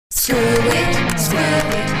Screw it.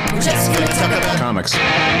 We're just gonna talk about comics.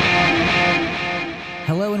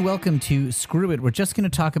 Hello and welcome to Screw It. We're just going to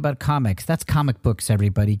talk about comics. That's comic books,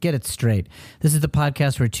 everybody. Get it straight. This is the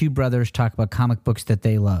podcast where two brothers talk about comic books that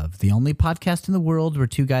they love. The only podcast in the world where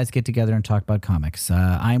two guys get together and talk about comics.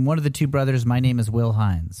 I'm one of the two brothers. My name is Will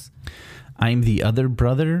Hines. I'm the other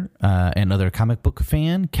brother and other comic book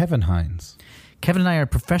fan, Kevin Hines. Kevin and I are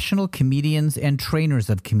professional comedians and trainers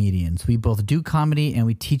of comedians. We both do comedy and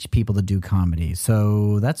we teach people to do comedy.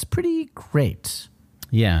 So that's pretty great.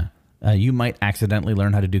 Yeah. You might accidentally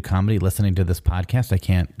learn how to do comedy listening to this podcast. I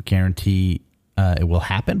can't guarantee it will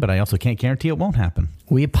happen, but I also can't guarantee it won't happen.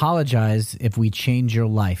 We apologize if we change your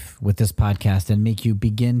life with this podcast and make you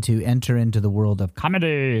begin to enter into the world of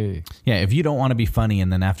comedy. Yeah, if you don't want to be funny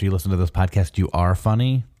and then after you listen to this podcast you are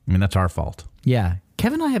funny, I mean, that's our fault. Yeah.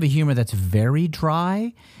 Kevin and I have a humor that's very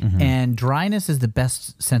dry, and dryness is the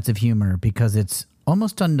best sense of humor because it's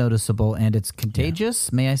almost unnoticeable and it's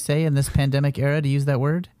contagious, may I say, in this pandemic era, to use that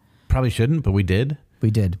word? Probably shouldn't, but we did. We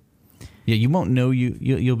did. Yeah, you won't know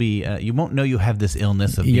you'll be you won't know you have this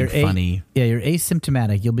illness of being funny. You're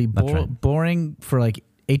asymptomatic. You'll be boring for like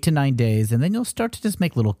 8 to 9 days, and then you'll start to just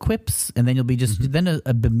make little quips, and then you'll be just then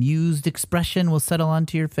a bemused expression will settle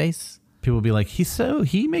onto your face. People will be like,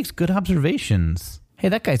 he makes good observations. Hey,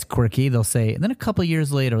 that guy's quirky, they'll say. And then a couple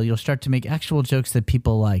years later, you'll start to make actual jokes that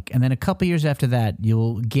people like. And then a couple years after that,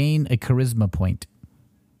 you'll gain a charisma point.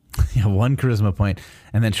 Yeah, one charisma point,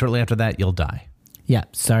 and then shortly after that, you'll die. Yeah,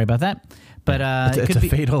 sorry about that, but it's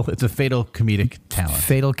a fatal comedic talent,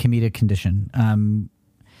 fatal comedic condition.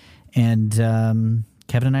 And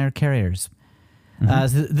Kevin and I are carriers. So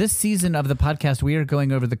this season of the podcast, we are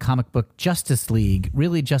going over the comic book Justice League,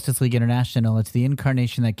 really Justice League International. It's the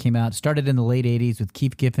incarnation that came out, started in the late 80s with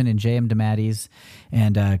Keith Giffen and J.M. DeMatteis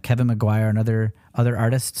and Kevin Maguire and other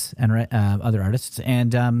artists and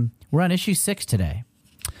we're on issue 6 today.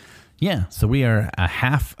 Yeah, so we are a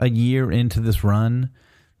half a year into this run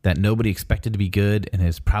that nobody expected to be good and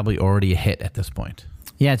is probably already a hit at this point.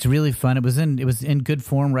 Yeah, it's really fun. It was in good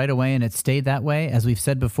form right away, and it stayed that way. As we've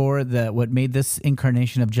said before, what made this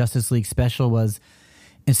incarnation of Justice League special was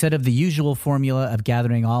instead of the usual formula of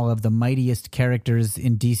gathering all of the mightiest characters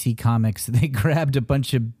in DC Comics, they grabbed a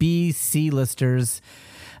bunch of B, C-listers,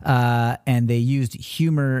 and they used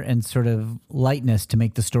humor and sort of lightness to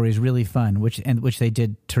make the stories really fun, which they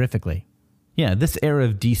did terrifically. Yeah, this era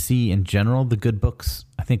of DC in general, the good books,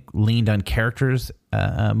 I think, leaned on characters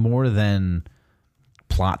more than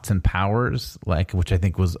plots and powers, which I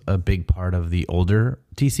think was a big part of the older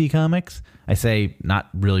DC comics. I say not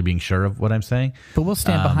really being sure of what I'm saying. But we'll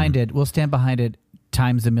stand behind it. We'll stand behind it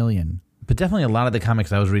times a million. But definitely a lot of the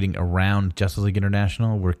comics I was reading around Justice League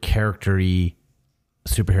International were character-y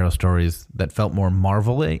superhero stories that felt more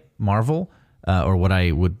Marvel, or what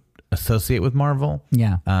I would associate with Marvel.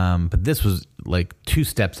 Yeah. But this was like 2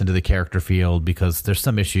 steps into the character field because there's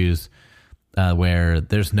some issues where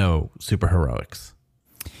there's no superheroics.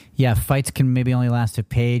 Yeah, fights can maybe only last a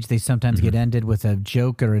page. They sometimes get ended with a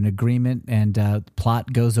joke or an agreement, and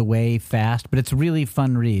plot goes away fast. But it's a really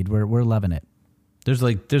fun read. We're loving it. There's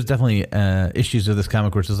definitely issues of this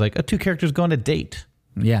comic where it's just like 2 characters go on a date.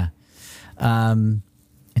 Yeah,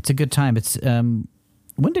 it's a good time. It's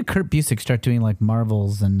when did Kurt Busiek start doing like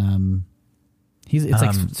Marvels and it's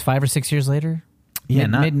like 5 or 6 years later. Yeah,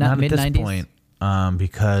 not at this 90s? point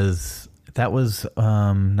because that was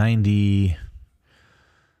 90.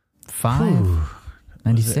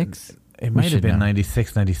 96? It might have been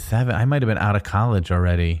 96, 97. I might have been out of college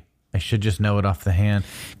already. I should just know it off the hand.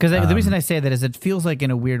 Because the reason I say that is it feels like in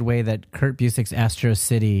a weird way that Kurt Busiek's Astro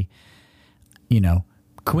City,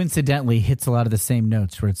 coincidentally hits a lot of the same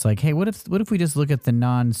notes where it's like, hey, what if we just look at the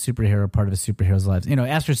non-superhero part of a superhero's lives?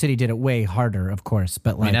 Astro City did it way harder, of course.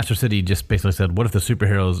 But Astro City just basically said, what if the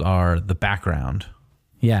superheroes are the background?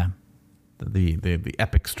 Yeah. The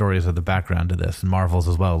epic stories are the background to this, and Marvel's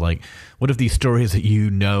as well. Like, what if these stories that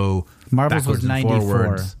Marvel's was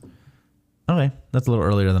 94. Okay, that's a little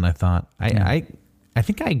earlier than I thought. I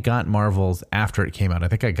think I got Marvel's after it came out. I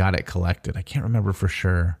think I got it collected. I can't remember for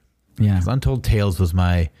sure. Yeah, because Untold Tales was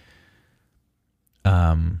my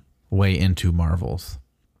way into Marvel's.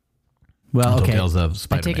 Well, Untold okay, Tales of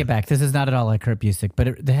Spider-Man. I take it back. This is not at all like Kurt Busiek, but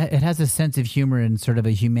it has a sense of humor and sort of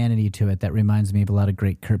a humanity to it that reminds me of a lot of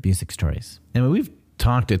great Kurt Busiek stories. And when we've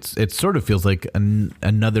talked, it sort of feels like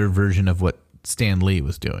another version of what Stan Lee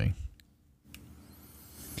was doing.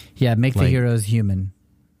 Yeah, make the heroes human.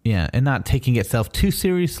 Yeah, and not taking itself too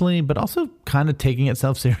seriously, but also kind of taking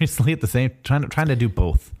itself seriously at the same trying to do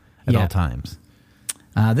both at all times.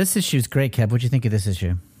 This issue is great, Kev. What do you think of this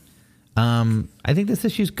issue? I think this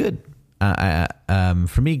issue is good.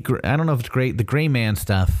 For me, I don't know if it's great. The Gray Man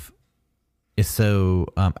stuff is so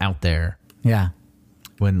out there. Yeah.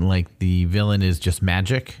 When like the villain is just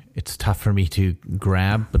magic, it's tough for me to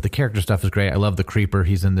grab. But the character stuff is great. I love the Creeper.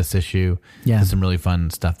 He's in this issue. Yeah. There's some really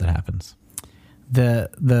fun stuff that happens.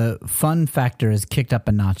 The fun factor is kicked up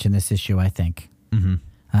a notch in this issue, I think,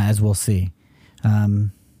 as we'll see.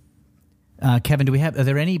 Kevin, are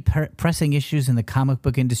there any pressing issues in the comic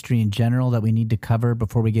book industry in general that we need to cover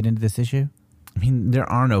before we get into this issue? I mean, there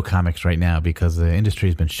are no comics right now because the industry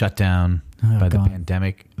has been shut down by the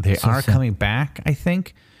pandemic. They are coming back, I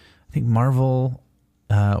think. I think Marvel,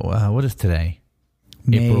 what is today?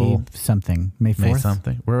 April something. May 4th? May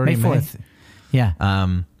something. We're already May 4th. Yeah.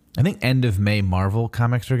 I think end of May, Marvel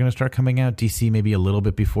comics are going to start coming out. DC maybe a little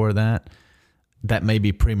bit before that. That may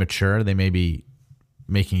be premature. They may be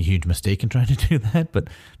making a huge mistake in trying to do that, but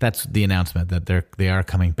that's the announcement that they are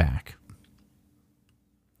coming back.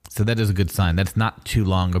 So that is a good sign. That's not too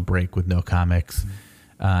long a break with no comics.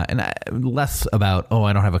 Less about,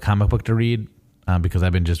 I don't have a comic book to read because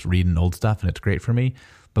I've been just reading old stuff and it's great for me.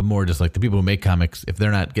 But more just like the people who make comics, if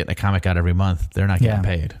they're not getting a comic out every month, they're not getting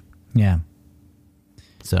paid. Yeah.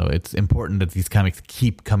 So it's important that these comics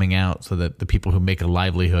keep coming out so that the people who make a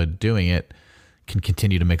livelihood doing it can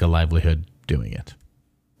continue to make a livelihood doing it.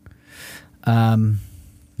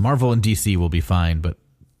 Marvel and DC will be fine, but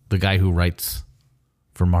the guy who writes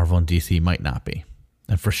for Marvel and DC might not be.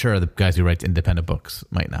 And for sure, the guys who write independent books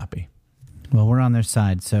might not be. Well, we're on their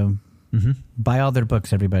side, so buy all their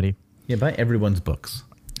books, everybody. Yeah, buy everyone's books.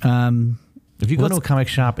 If you go to a comic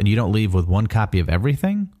shop and you don't leave with one copy of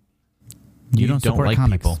everything, you don't like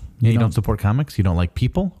comics. People. You don't support comics. You don't like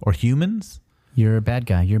people or humans. You're a bad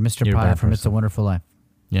guy. You're Mr. Potter from It's a Wonderful Life.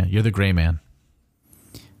 Yeah, you're the Gray Man.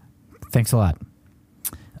 Thanks a lot.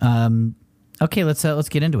 Okay, let's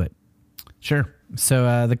get into it. Sure.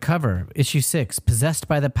 So the cover, issue 6, possessed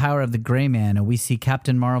by the power of the Gray Man, and we see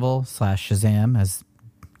Captain Marvel / Shazam, as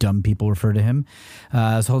dumb people refer to him,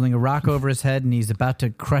 is holding a rock over his head, and he's about to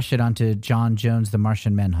crush it onto John Jones, the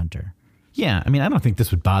Martian Manhunter. Yeah, I mean, I don't think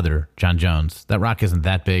this would bother John Jones. That rock isn't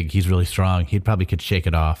that big. He's really strong. He probably could shake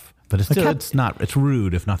it off. But it's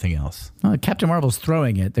rude, if nothing else. Well, Captain Marvel's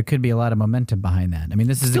throwing it. There could be a lot of momentum behind that. I mean,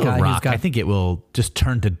 this is still a guy rock. who's got... I think it will just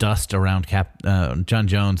turn to dust around John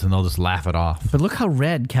Jones, and they'll just laugh it off. But look how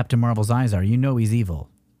red Captain Marvel's eyes are. You know he's evil.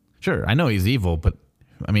 Sure, I know he's evil, but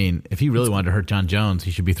I mean, if he really wanted to hurt John Jones,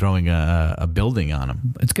 he should be throwing a building on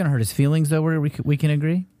him. It's going to hurt his feelings, though, we can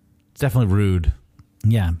agree? It's definitely rude.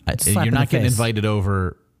 Yeah. You're not getting invited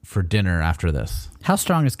over for dinner after this. How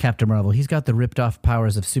strong is Captain Marvel? He's got the ripped off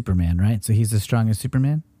powers of Superman, right? So he's as strong as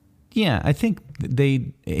Superman? Yeah, I think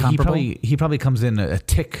he probably comes in a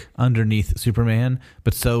tick underneath Superman,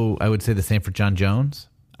 but so I would say the same for John Jones.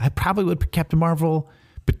 I probably would put Captain Marvel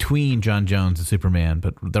between John Jones and Superman,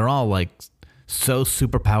 but they're all like so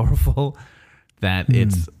super powerful that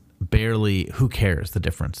it's barely, who cares the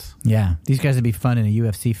difference? Yeah, these guys would be fun in a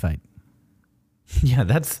UFC fight. Yeah,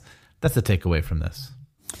 that's the takeaway from this.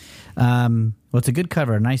 Well, it's a good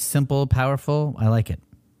cover. Nice, simple, powerful. I like it.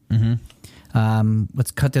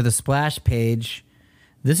 Let's cut to the splash page.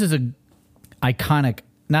 This is not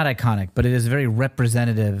iconic, but it is a very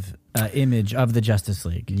representative image of the Justice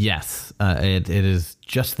League. Yes, it is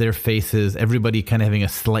just their faces. Everybody kind of having a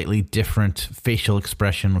slightly different facial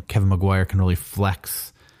expression. Kevin Maguire can really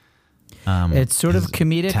flex. It's sort of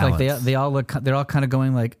comedic. Talents. Like they're all kind of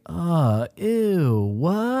going like, "Oh, ew,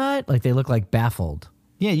 what?" Like they look like baffled.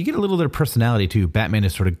 Yeah, you get a little of their personality too. Batman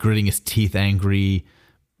is sort of gritting his teeth, angry.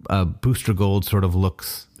 Booster Gold sort of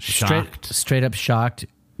looks shocked, straight up shocked.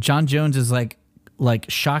 John Jones is like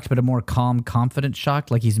shocked, but a more calm, confident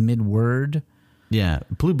shocked, like he's mid-word. Yeah,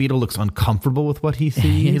 Blue Beetle looks uncomfortable with what he sees.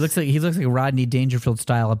 he looks like Rodney Dangerfield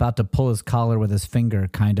style, about to pull his collar with his finger,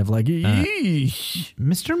 kind of like.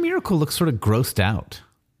 Mr. Miracle looks sort of grossed out.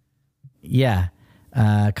 Yeah,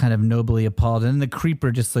 kind of nobly appalled, and then the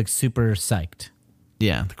Creeper just looks super psyched.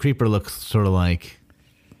 Yeah, the Creeper looks sort of like.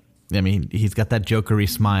 I mean, he's got that jokery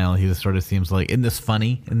smile. He just sort of seems like, isn't this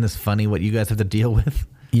funny? Isn't this funny what you guys have to deal with?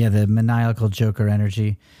 Yeah, the maniacal Joker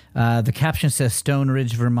energy. The caption says Stone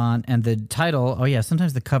Ridge, Vermont, and the title,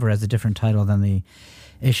 sometimes the cover has a different title than the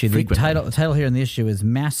issue. Frequently. The title here in the issue is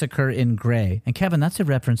Massacre in Gray. And Kevin, that's a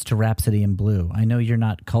reference to Rhapsody in Blue. I know you're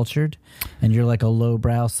not cultured, and you're like a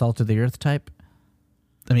lowbrow, salt of the earth type.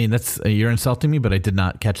 I mean, you're insulting me, but I did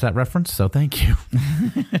not catch that reference, so thank you.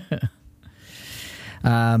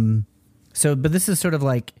 But this is sort of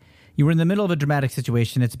like, You were in the middle of a dramatic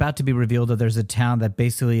situation. It's about to be revealed that there's a town that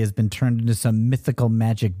basically has been turned into some mythical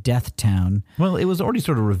magic death town. Well, it was already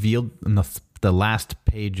sort of revealed in the last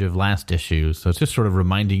page of last issue, so it's just sort of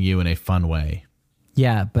reminding you in a fun way.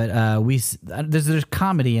 Yeah, but there's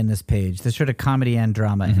comedy in this page. There's sort of comedy and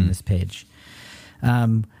drama in this page.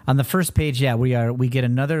 On the first page, we get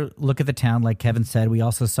another look at the town, like Kevin said. We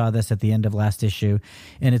also saw this at the end of last issue,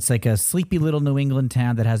 and it's like a sleepy little New England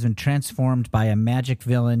town that has been transformed by a magic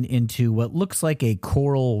villain into what looks like a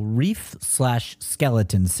coral reef /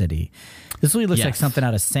 skeleton city. This really looks like something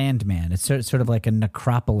out of Sandman. It's sort of like a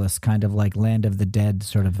necropolis, kind of like Land of the Dead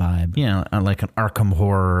sort of vibe. Yeah, like an Arkham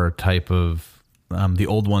horror type of. The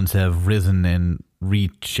old ones have risen and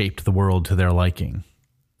reshaped the world to their liking.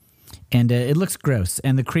 And it looks gross,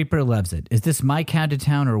 and the Creeper loves it. Is this my county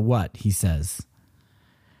town or what? He says.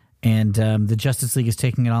 And the Justice League is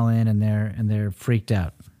taking it all in, and they're freaked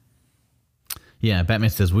out. Yeah, Batman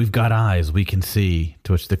says, "We've got eyes, we can see."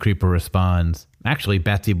 To which the Creeper responds, "Actually,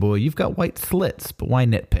 Batsy boy, you've got white slits, but why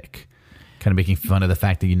nitpick?" Kind of making fun of the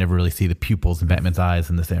fact that you never really see the pupils in Batman's eyes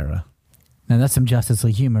in this era. Now that's some Justice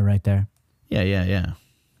League humor right there. Yeah.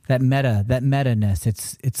 That meta-ness.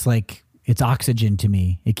 It's like it's oxygen to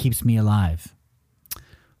me. It keeps me alive.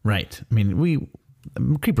 Right. I mean,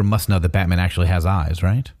 Creeper must know that Batman actually has eyes,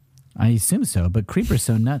 right? I assume so, but Creeper's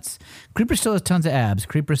so nuts. Creeper still has tons of abs.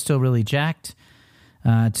 Creeper's still really jacked.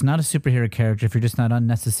 It's not a superhero character if you're just not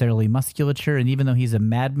unnecessarily musculature. And even though he's a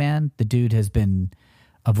madman, the dude has been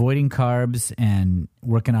avoiding carbs and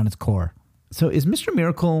working on his core. So is Mr.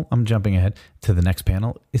 Miracle, I'm jumping ahead to the next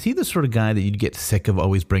panel, is he the sort of guy that you'd get sick of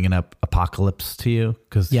always bringing up Apocalypse to you?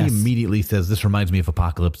 Because he immediately says, this reminds me of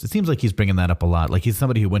Apocalypse. It seems like he's bringing that up a lot. Like he's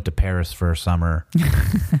somebody who went to Paris for a summer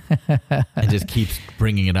and just keeps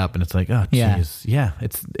bringing it up. And it's like, oh, geez. Yeah,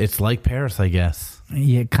 it's like Paris, I guess.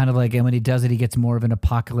 Yeah, kind of like, and when he does it, he gets more of an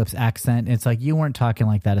Apocalypse accent. It's like, you weren't talking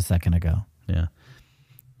like that a second ago. Yeah.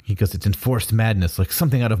 He goes, it's enforced madness, like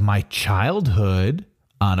something out of my childhood.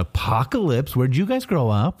 On Apocalypse, where'd you guys grow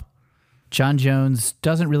up? John Jones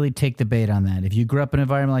doesn't really take the bait on that. If you grew up in an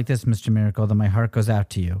environment like this, Mr. Miracle, then my heart goes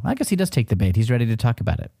out to you. I guess he does take the bait. He's ready to talk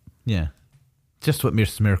about it. Yeah. Just what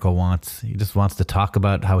Mr. Miracle wants. He just wants to talk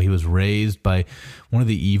about how he was raised by one of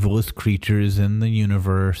the evilest creatures in the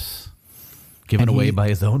universe, given away by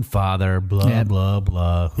his own father, blah, blah,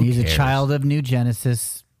 blah. He's a child of New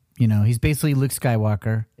Genesis. You know, he's basically Luke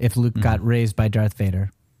Skywalker if Luke got raised by Darth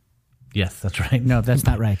Vader. Yes, that's right. No, that's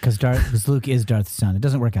not right, because Luke is Darth's son. It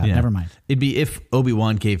doesn't work out. Yeah. Never mind. It'd be if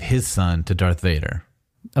Obi-Wan gave his son to Darth Vader.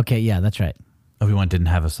 Okay, yeah, that's right. Obi-Wan didn't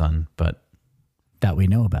have a son, but... That we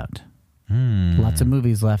know about. Lots of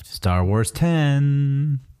movies left. Star Wars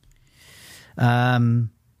 10. And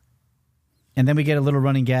then we get a little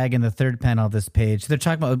running gag in the third panel of this page. They're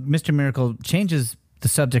talking about Mr. Miracle changes the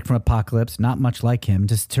subject from Apocalypse, not much like him,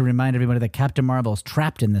 just to remind everybody that Captain Marvel is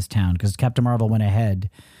trapped in this town because Captain Marvel went ahead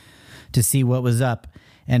to see what was up.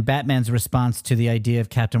 And Batman's response to the idea of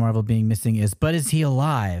Captain Marvel being missing is, but is he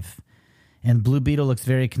alive? And Blue Beetle looks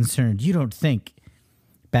very concerned. You don't think.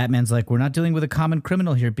 Batman's like, we're not dealing with a common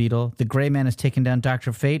criminal here, Beetle. The Gray Man has taken down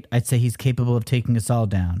Dr. Fate. I'd say he's capable of taking us all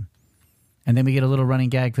down. And then we get a little running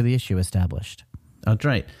gag for the issue established. That's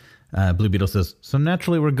right. Blue Beetle says, so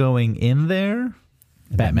naturally we're going in there?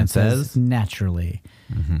 Batman says, naturally.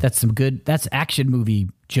 Mm-hmm. That's action movie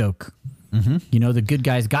joke. Mm-hmm. You know, the good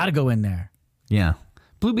guys got to go in there. Yeah.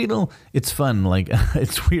 Blue Beetle, it's fun. Like,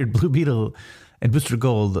 it's weird. Blue Beetle and Booster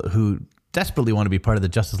Gold, who desperately want to be part of the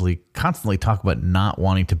Justice League, constantly talk about not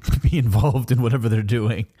wanting to be involved in whatever they're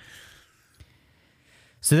doing.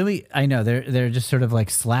 So then I know they're just sort of like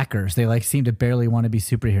slackers. They like seem to barely want to be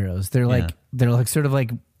superheroes. They're like sort of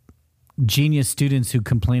like genius students who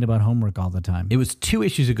complain about homework all the time. It was 2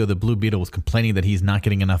 issues ago that Blue Beetle was complaining that he's not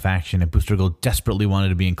getting enough action, and Booster Gold desperately wanted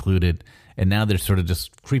to be included, and now they're sort of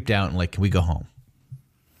just creeped out and like, can we go home?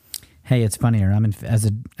 Hey, it's funnier.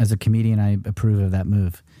 As a comedian, I approve of that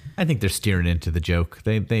move. I think they're steering into the joke.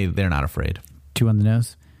 They're not afraid. 2 on the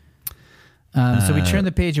nose. So we turn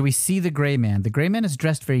the page and we see the Gray Man. The Gray Man is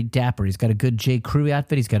dressed very dapper. He's got a good J. Crew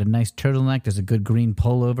outfit. He's got a nice turtleneck. There's a good green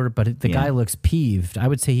pullover, but the guy looks peeved. I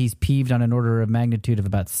would say he's peeved on an order of magnitude of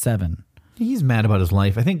about 7. He's mad about his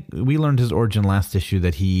life. I think we learned his origin last issue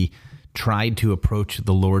that he tried to approach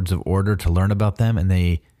the Lords of Order to learn about them, and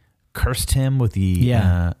they cursed him with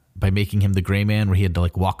by making him the Gray Man, where he had to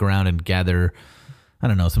like walk around and gather, I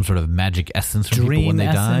don't know, some sort of magic essence from people when they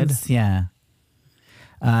died. Yeah.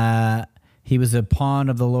 He was a pawn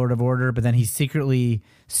of the Lord of Order, but then he secretly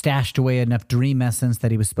stashed away enough dream essence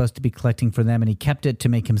that he was supposed to be collecting for them, and he kept it to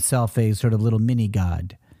make himself a sort of little mini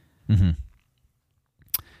god. Mm-hmm.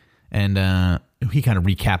 And he kind of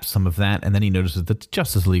recaps some of that, and then he notices that the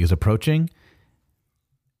Justice League is approaching,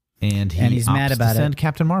 and he's mad about it. Send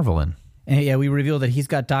Captain Marvel in. And yeah, we reveal that he's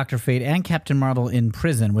got Dr. Fate and Captain Marvel in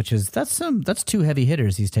prison, which is that's two heavy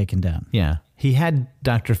hitters he's taken down. Yeah, he had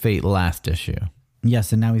Dr. Fate last issue.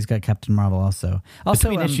 Yes, and now he's got Captain Marvel also.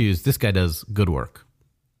 Between issues, this guy does good work.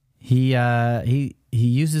 He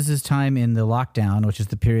uses his time in the lockdown, which is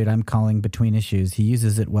the period I'm calling between issues. He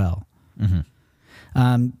uses it well.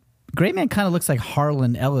 Mm-hmm. Gray Man kind of looks like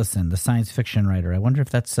Harlan Ellison, the science fiction writer. I wonder if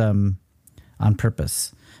that's on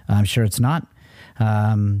purpose. I'm sure it's not.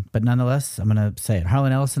 But nonetheless, I'm going to say it.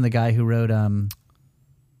 Harlan Ellison, the guy who wrote some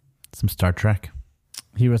Star Trek.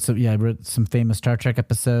 He wrote some famous Star Trek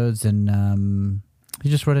episodes, and he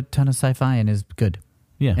just wrote a ton of sci-fi and is good.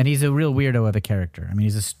 Yeah, and he's a real weirdo of a character. I mean,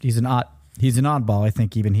 he's an oddball. I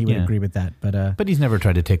think even he would agree with that. But he's never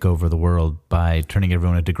tried to take over the world by turning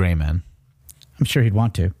everyone into Gray Men. I'm sure he'd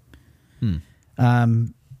want to.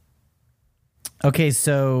 Okay,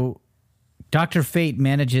 so Dr. Fate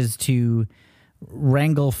manages to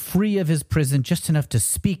wrangle free of his prison just enough to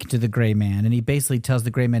speak to the Gray Man, and he basically tells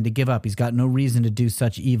the Gray Man to give up. He's got no reason to do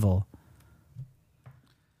such evil.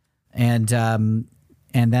 And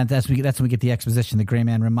that's when we get the exposition. The Gray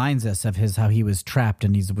Man reminds us of how he was trapped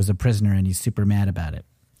and he was a prisoner, and he's super mad about it.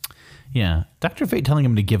 Yeah, Dr. Fate telling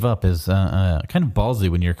him to give up is kind of ballsy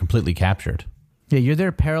when you're completely captured. Yeah, you're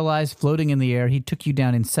there paralyzed, floating in the air. He took you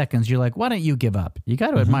down in seconds. You're like, why don't you give up? You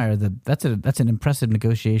got to admire that's an impressive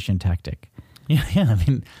negotiation tactic. Yeah. I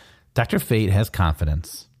mean, Dr. Fate has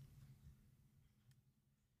confidence.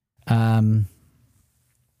 That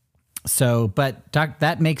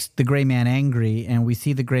makes the Gray Man angry, and we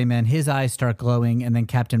see the Gray Man, his eyes start glowing, and then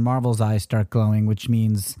Captain Marvel's eyes start glowing, which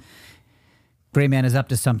means Gray Man is up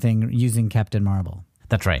to something using Captain Marvel.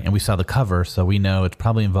 That's right. And we saw the cover, so we know it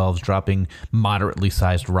probably involves dropping moderately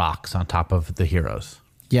sized rocks on top of the heroes.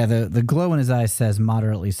 Yeah, the glow in his eyes says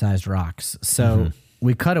moderately sized rocks. So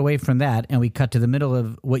we cut away from that, and we cut to the middle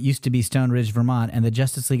of what used to be Stone Ridge, Vermont, and the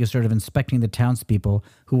Justice League is sort of inspecting the townspeople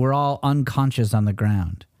who were all unconscious on the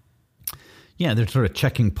ground. Yeah, they're sort of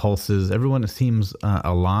checking pulses. Everyone seems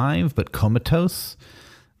alive, but comatose.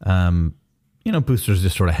 Booster's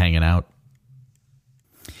just sort of hanging out.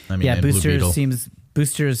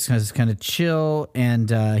 Booster's kind of chill,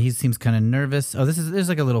 and he seems kind of nervous. Oh, there's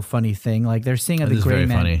like a little funny thing. Like they're seeing the Gray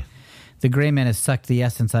Man. Funny. The Gray Man has sucked the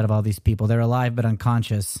essence out of all these people. They're alive but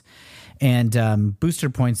unconscious. And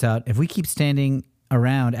Booster points out, if we keep standing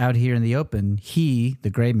around out here in the open,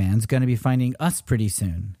 the Gray Man's going to be finding us pretty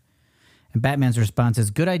soon. And Batman's response is,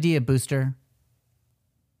 good idea, Booster.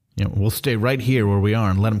 We'll stay right here where we are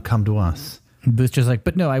and let him come to us. And Booster's like,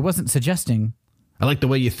 but no, I wasn't suggesting. I like the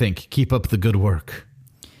way you think. Keep up the good work.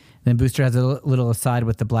 Then Booster has a little aside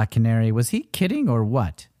with the Black Canary. Was he kidding or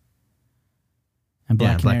what? And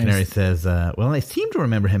Black Canary says, well, I seem to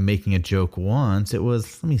remember him making a joke once. It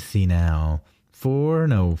was, let me see now,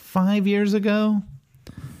 5 years ago?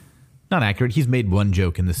 Not accurate. He's made one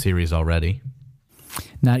joke in the series already.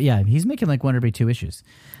 He's making like one every 2 issues.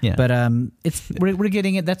 Yeah. But we're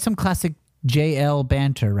getting it. That's some classic JL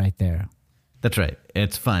banter right there. That's right.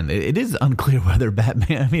 It's fun. It is unclear whether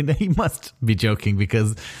Batman, he must be joking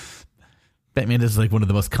because Batman is like one of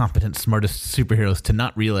the most competent, smartest superheroes to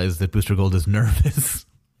not realize that Booster Gold is nervous.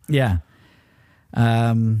 Yeah.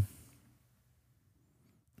 I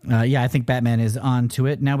think Batman is on to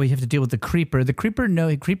it. Now we have to deal with the Creeper. The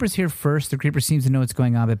Creeper's here first. The Creeper seems to know what's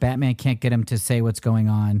going on, but Batman can't get him to say what's going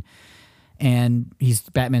on. And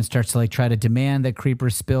Batman starts to try to demand that Creeper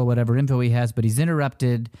spill whatever info he has, but he's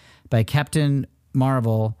interrupted by Captain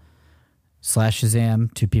Marvel /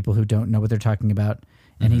 Shazam, two people who don't know what they're talking about.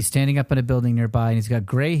 And he's standing up in a building nearby, and he's got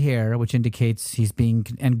gray hair, which indicates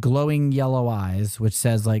and glowing yellow eyes, which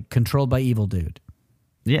says controlled by evil dude.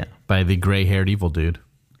 Yeah, by the gray-haired evil dude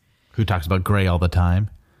who talks about gray all the time.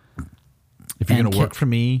 If you're going to work for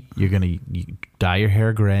me, you're going to dye your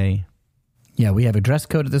hair gray. Yeah, we have a dress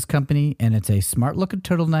code at this company, and it's a smart-looking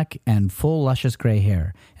turtleneck and full, luscious gray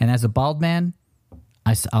hair. And as a bald man,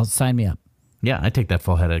 I'll sign me up. Yeah, I take that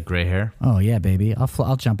full head of gray hair. Oh, yeah, baby.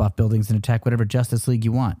 I'll jump off buildings and attack whatever Justice League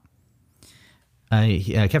you want.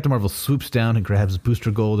 Captain Marvel swoops down and grabs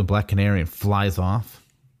Booster Gold and Black Canary and flies off.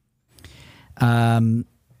 And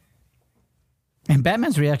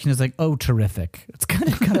Batman's reaction is like, "Oh, terrific!" It's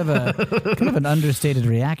kind of an understated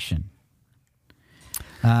reaction.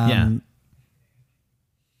 Yeah.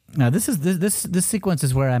 Now this sequence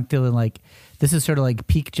is where I'm feeling like this is sort of like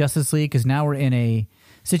peak Justice League, because now we're in a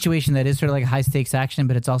situation that is sort of like high stakes action,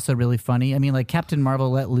 but it's also really funny. I mean, like Captain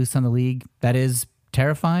Marvel let loose on the League. That is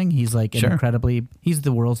terrifying. He's like he's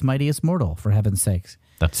the world's mightiest mortal, for heaven's sakes.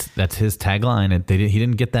 That's his tagline. He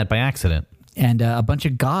didn't get that by accident. And a bunch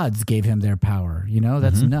of gods gave him their power.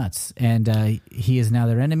 That's nuts. And he is now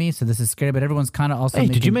their enemy, so this is scary. But everyone's kind of also. Hey,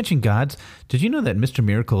 did you mention gods? Did you know that Mr.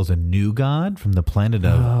 Miracle is a new god from the planet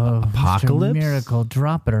of Apocalypse? Mr. Miracle,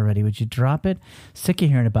 drop it already. Would you drop it? Sick of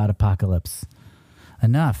hearing about Apocalypse.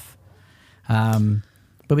 Enough.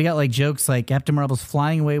 But we got like jokes like Captain Marvel's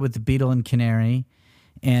flying away with the Beetle and Canary,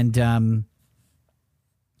 and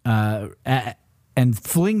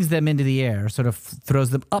flings them into the air, sort of throws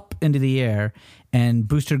them up into the air. And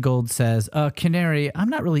Booster Gold says, Canary, I'm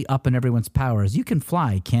not really up in everyone's powers. You can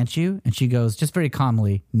fly, can't you? And she goes, just very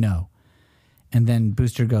calmly, no. And then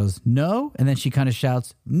Booster goes, no? And then she kind of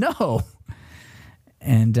shouts, no.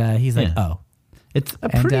 And he's like, oh. It's a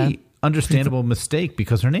pretty understandable mistake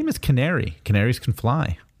because her name is Canary. Canaries can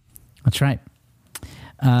fly. That's right.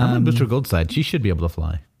 I'm on Booster Gold's side. She should be able to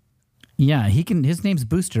fly. Yeah, he can. His name's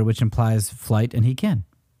Booster, which implies flight, and he can.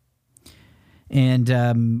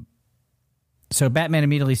 And so Batman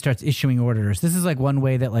immediately starts issuing orders. This is like one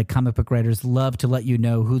way that like comic book writers love to let you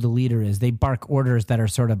know who the leader is. They bark orders that are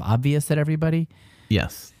sort of obvious at everybody.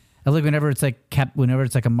 Yes. I look whenever it's like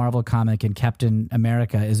a Marvel comic and Captain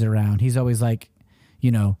America is around, he's always like,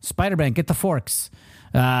 Spider-Man, get the forks.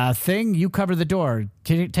 Thing, you cover the door.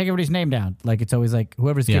 Take everybody's name down. Like it's always like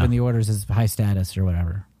whoever's giving the orders is high status or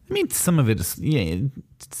whatever. I mean, some of it is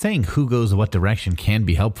saying who goes what direction can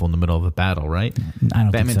be helpful in the middle of a battle, right? I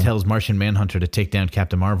don't Batman think so. tells Martian Manhunter to take down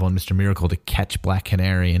Captain Marvel and Mr. Miracle to catch Black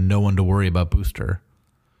Canary and no one to worry about Booster.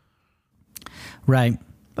 Right.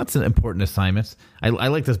 That's an important assignment. I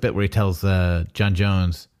like this bit where he tells John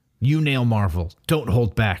Jones, you nail Marvel. Don't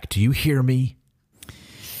hold back. Do you hear me?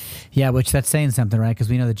 Yeah, which that's saying something, right? Because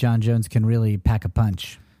we know that John Jones can really pack a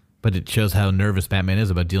punch. But it shows how nervous Batman is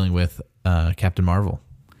about dealing with Captain Marvel.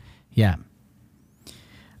 Yeah.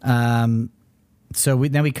 So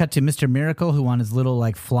then we cut to Mr. Miracle, who on his little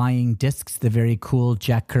like flying discs, the very cool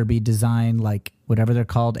Jack Kirby design, like whatever they're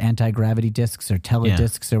called, anti-gravity discs or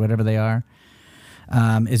telediscs or whatever they are,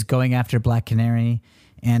 is going after Black Canary.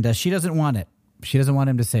 And she doesn't want it. She doesn't want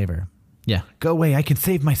him to save her. Yeah. Go away. I can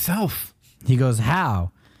save myself. He goes,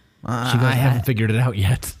 how? She goes, I haven't figured it out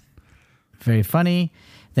yet. Very funny.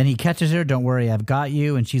 Then he catches her. Don't worry, I've got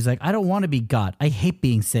you. And she's like, I don't want to be got. I hate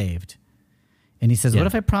being saved. And he says, what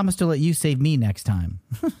if I promise to let you save me next time?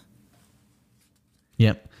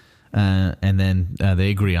 Yep. And then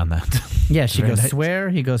they agree on that. Yeah, she goes, nice. swear.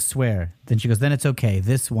 He goes, swear. Then she goes, then it's okay.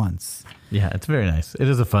 This once. Yeah, it's very nice. It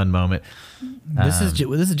is a fun moment. This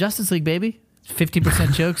is Justice League, baby.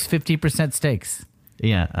 50% jokes, 50% stakes.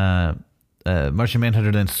 Yeah. Martian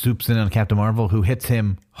Manhunter then swoops in on Captain Marvel, who hits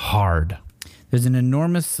him hard. There's an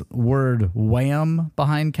enormous word wham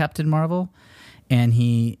behind Captain Marvel, and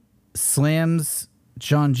he slams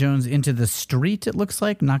John Jones into the street, it looks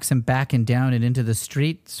like, knocks him back and down and into the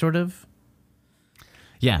street, sort of.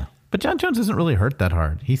 Yeah, but John Jones isn't really hurt that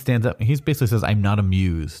hard. He stands up. He basically says, I'm not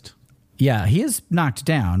amused. Yeah, he is knocked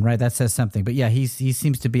down, right? That says something. But yeah, he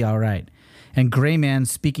seems to be all right. And Gray Man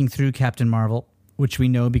speaking through Captain Marvel, which we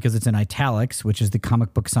know because it's in italics, which is the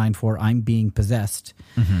comic book sign for I'm being possessed.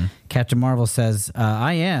 Mm-hmm. Captain Marvel says,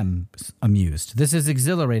 I am amused. This is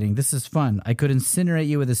exhilarating. This is fun. I could incinerate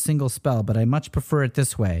you with a single spell, but I much prefer it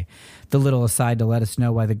this way. The little aside to let us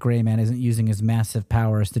know why the Gray Man isn't using his massive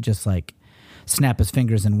powers to just like snap his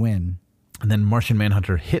fingers and win. And then Martian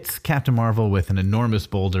Manhunter hits Captain Marvel with an enormous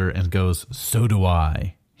boulder and goes, so do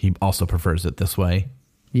I. He also prefers it this way.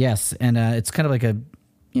 Yes, and it's kind of like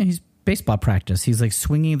he's baseball practice. He's like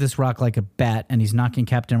swinging this rock like a bat, and he's knocking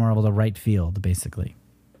Captain Marvel to right field, basically.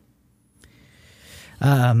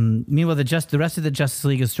 Meanwhile, the rest of the Justice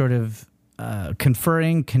League is sort of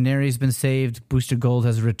conferring. Canary's been saved. Booster Gold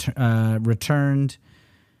has returned.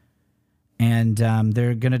 And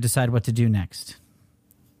they're going to decide what to do next.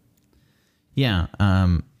 Yeah.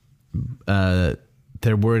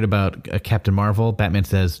 They're worried about Captain Marvel. Batman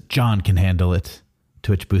says, John can handle it.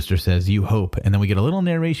 To which Booster says, you hope. And then we get a little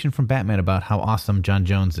narration from Batman about how awesome John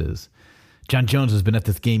Jones is. John Jones has been at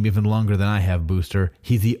this game even longer than I have, Booster.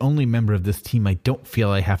 He's the only member of this team I don't feel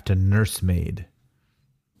I have to nursemaid.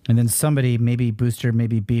 And then somebody, maybe Booster,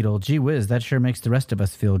 maybe Beetle. Gee whiz, that sure makes the rest of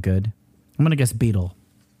us feel good. I'm going to guess Beetle.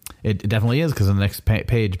 It definitely is, because on the next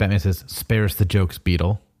page, Batman says, spare us the jokes,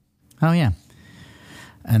 Beetle. Oh, yeah.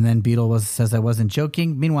 And then Beetle says I wasn't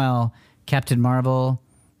joking. Meanwhile, Captain Marvel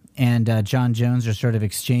and John Jones are sort of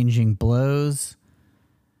exchanging blows.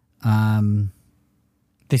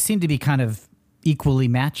 They seem to be kind of equally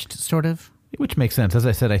matched, sort of. Which makes sense. As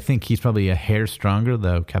I said, I think he's probably a hair stronger,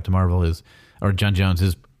 though Captain Marvel or John Jones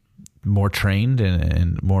is more trained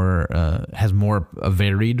and more has more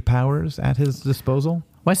varied powers at his disposal.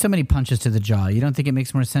 Why so many punches to the jaw? You don't think it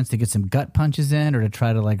makes more sense to get some gut punches in or to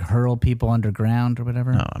try to like hurl people underground or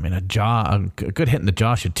whatever? No, I mean, a good hit in the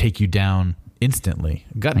jaw should take you down instantly.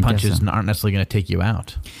 Gut punches aren't necessarily going to take you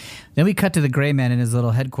out. Then we cut to the Gray Man in his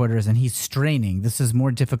little headquarters, and he's straining. This is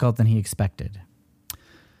more difficult than he expected.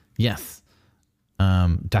 Yes.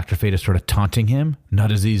 Dr. Fate is sort of taunting him.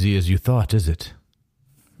 Not as easy as you thought, is it?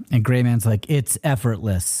 And Gray Man's like, it's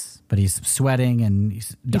effortless. But he's sweating and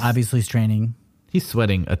he's obviously straining. He's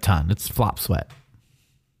sweating a ton. It's flop sweat.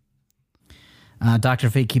 Dr.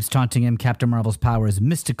 Fate keeps taunting him. Captain Marvel's power is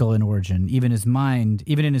mystical in origin. Even his mind,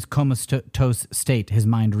 even in his comatose state, his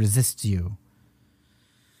mind resists you.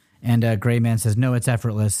 And Gray Man says, no, it's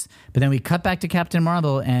effortless. But then we cut back to Captain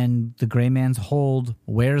Marvel, and the Gray Man's hold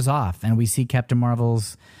wears off. And we see Captain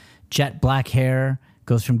Marvel's jet black hair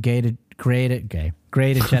goes from gray to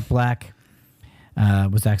jet black.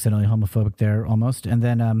 Was accidentally homophobic there almost. And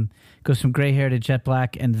then goes from gray hair to jet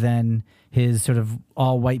black, and then his sort of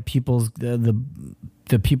all white pupils,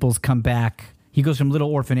 the pupils come back. He goes from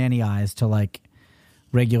little orphan Annie eyes to like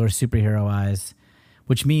regular superhero eyes,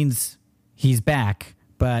 which means he's back.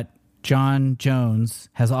 But John Jones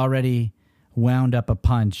has already wound up a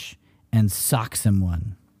punch and socks him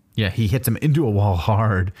one. Yeah, he hits him into a wall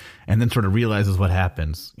hard and then sort of realizes what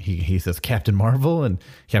happens. He says, Captain Marvel, and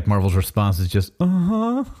Captain Marvel's response is just,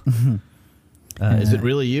 uh-huh. Is it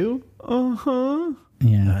really you? Uh-huh.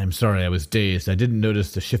 Yeah. I'm sorry, I was dazed. I didn't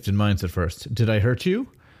notice the shift in minds at first. Did I hurt you?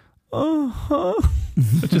 Uh-huh.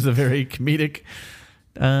 Which is a very comedic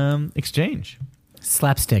exchange.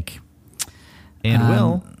 Slapstick. And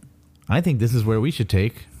Will, I think this is where we should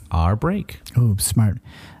take our break. Ooh, smart.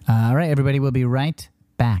 All right, everybody, we'll be right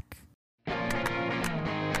back.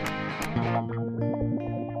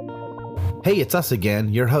 Hey, it's us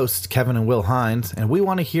again, your hosts, Kevin and Will Hines, and we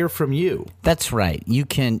want to hear from you. That's right. You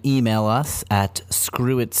can email us at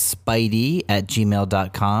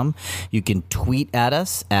screwitspidey@gmail.com. You can tweet at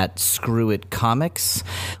us at screwitcomics.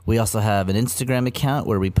 We also have an Instagram account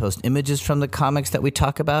where we post images from the comics that we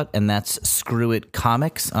talk about, and that's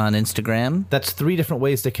screwitcomics on Instagram. That's 3 different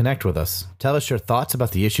ways to connect with us. Tell us your thoughts about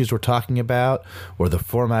the issues we're talking about, or the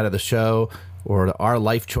format of the show, or our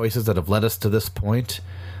life choices that have led us to this point.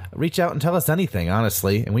 Reach out and tell us anything,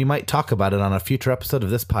 honestly, and we might talk about it on a future episode of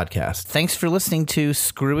this podcast. Thanks for listening to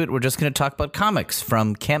Screw It. We're just going to talk about comics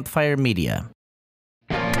from Campfire Media.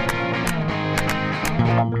 And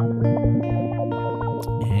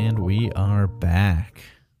we are back.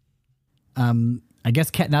 I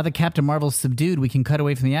guess now that Captain Marvel's subdued, we can cut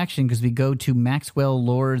away from the action because we go to Maxwell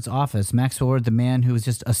Lord's office. Maxwell Lord, the man who has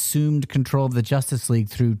just assumed control of the Justice League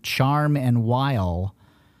through charm and wile.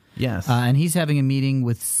 Yes. And he's having a meeting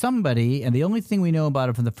with somebody, and the only thing we know about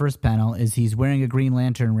him from the first panel is he's wearing a Green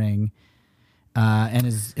Lantern ring, and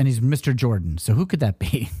he's Mr. Jordan. So who could that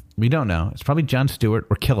be? We don't know. It's probably John Stewart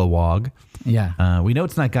or Kilowog. Yeah. We know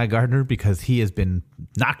it's not Guy Gardner because he has been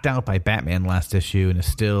knocked out by Batman last issue and is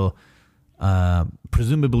still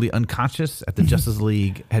presumably unconscious at the Justice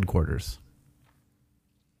League headquarters.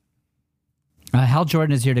 Hal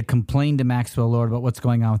Jordan is here to complain to Maxwell Lord about what's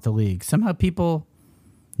going on with the League. Somehow people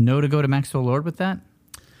know to go to Maxwell Lord with that?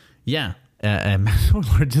 Yeah. And Maxwell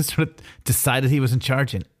Lord just sort of decided he was in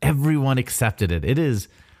charge, and everyone accepted it. It is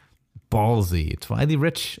ballsy. It's why the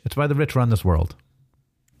rich run this world.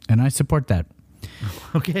 And I support that.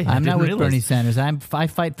 Okay. I'm not with Bernie Sanders. I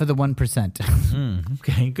fight for the 1%.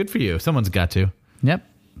 Okay, good for you. Someone's got to. Yep.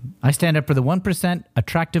 I stand up for the 1%,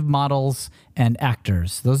 attractive models, and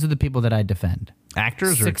actors. Those are the people that I defend.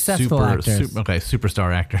 Actors Successful or actors.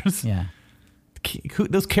 superstar actors. Yeah.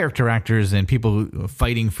 Those character actors and people who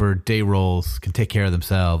fighting for day roles can take care of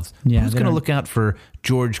themselves. Yeah, Who's going to look out for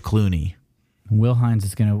George Clooney? Will Hines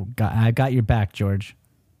is going to... I got your back, George.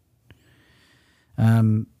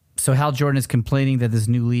 So Hal Jordan is complaining that this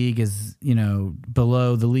new league is,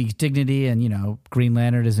 below the league's dignity, and, Green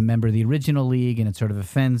Lantern is a member of the original league, and it sort of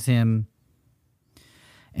offends him.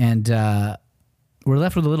 And we're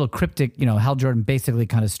left with a little cryptic, Hal Jordan basically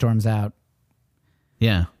kind of storms out.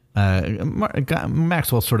 Yeah.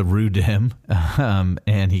 Maxwell's sort of rude to him,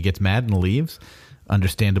 and he gets mad and leaves,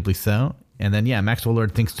 understandably so. And then, Maxwell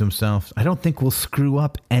Lord thinks to himself, I don't think we'll screw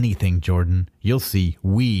up anything, Jordan. You'll see,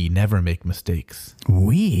 we never make mistakes.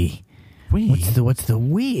 We? What's the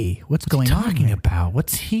we? What's going on talking here? about?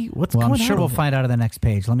 What's going on? I'm sure we'll find out on the next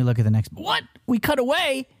page. Let me look at the next. What? We cut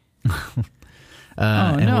away? We're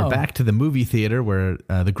back to the movie theater where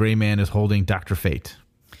the Gray Man is holding Dr. Fate.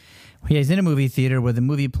 Yeah, he's in a movie theater where the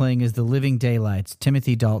movie playing is The Living Daylights,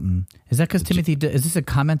 Timothy Dalton. Is that because is this a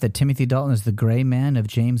comment that Timothy Dalton is the Gray Man of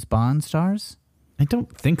James Bond stars? I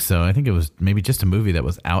don't think so. I think it was maybe just a movie that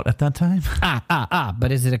was out at that time.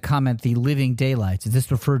 But is it a comment, the living daylights? Does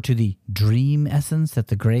this refer to the dream essence that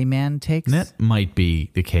the gray man takes? That might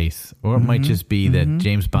be the case. Or it might just be that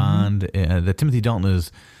James Bond, that Timothy Dalton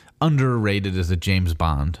is underrated as a James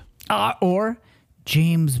Bond. Or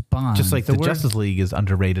James Bond. Just like the Justice League is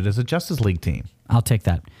underrated as a Justice League team. I'll take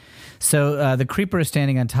that. So the creeper is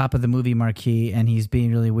standing on top of the movie marquee, and he's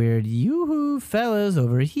being really weird. Yoo-hoo, fellas,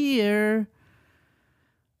 over here.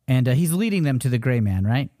 And he's leading them to the gray man,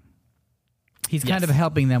 right? He's kind of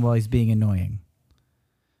helping them while he's being annoying.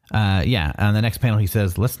 Yeah. On the next panel, he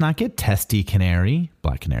says, "Let's not get testy, Canary,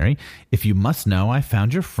 Black Canary. If you must know, I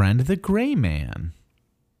found your friend, the gray man."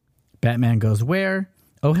 Batman goes, "Where?"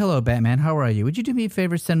 "Oh, hello, Batman. How are you? Would you do me a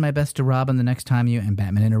favor, send my best to Robin the next time you..." And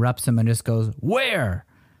Batman interrupts him and just goes, "Where?"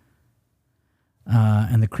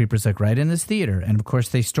 And the creeper's like, "Right in this theater." And of course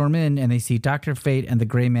they storm in and they see Dr. Fate and the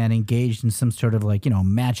gray man engaged in some sort of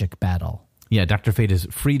magic battle. Yeah, Dr. Fate has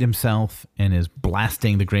freed himself and is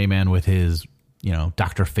blasting the gray man with his,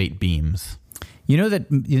 Dr. Fate beams. You know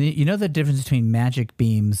the difference between magic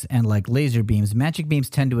beams and like laser beams? Magic beams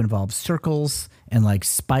tend to involve circles and like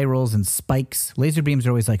spirals and spikes. Laser beams are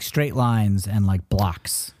always like straight lines and like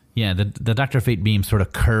blocks. Yeah, the Dr. Fate beams sort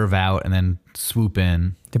of curve out and then swoop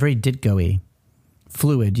in. They're very Ditko-y.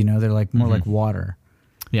 Fluid, they're like more like water.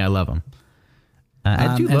 Yeah, I love them.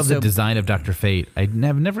 I do love the design of Dr. Fate. I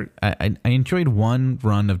enjoyed one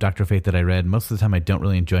run of Dr. Fate that I read. Most of the time I don't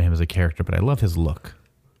really enjoy him as a character, but I love his look.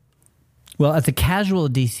 Well, as a casual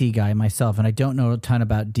DC guy myself, and I don't know a ton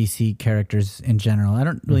about DC characters in general, I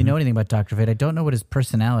don't really know anything about Dr. Fate. I don't know what his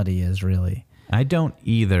personality is, really. I don't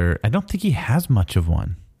either. I don't think he has much of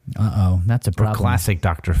one. Uh-oh, that's a problem. Or classic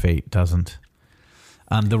Dr. Fate doesn't.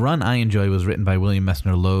 The run I enjoy was written by William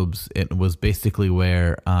Messner Loebs. It was basically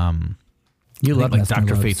where you love like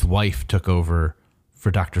Dr. Fate's wife took over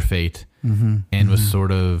for Dr. Fate and was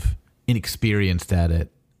sort of inexperienced at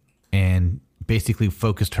it and basically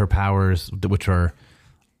focused her powers, which are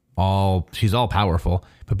she's all powerful,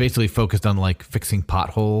 but basically focused on like fixing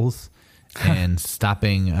potholes and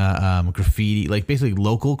stopping graffiti, like basically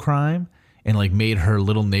local crime, and like made her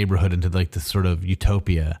little neighborhood into like this sort of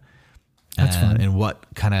utopia. That's fun. And what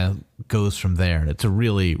kind of goes from there. It's a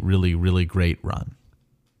really, really, really great run.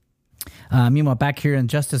 Meanwhile, back here in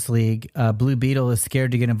Justice League, Blue Beetle is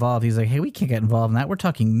scared to get involved. He's like, "Hey, we can't get involved in that. We're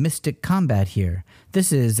talking mystic combat here.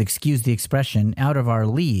 This is, excuse the expression, out of our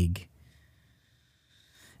league."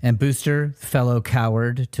 And Booster, fellow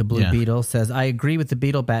coward to Blue Beetle, says, "I agree with the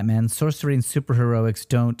Beetle, Batman. Sorcery and superheroics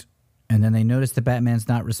don't..." And then they notice the Batman's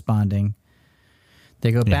not responding.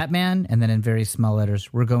 They go, "Batman," and then in very small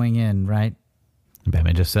letters, "We're going in, right?"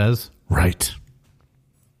 Batman just says, "Right."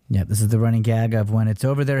 Yeah, this is the running gag of when it's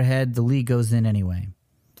over their head, the League goes in anyway.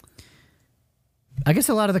 I guess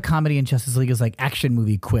a lot of the comedy in Justice League is like action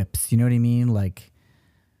movie quips. You know what I mean? Like,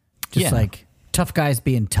 just like tough guys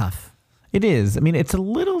being tough. It is. I mean, it's a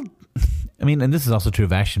little... and this is also true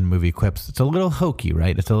of action movie quips. It's a little hokey,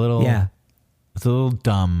 right? It's a little... Yeah. It's a little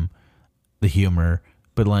dumb, the humor.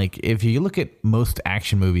 But like, if you look at most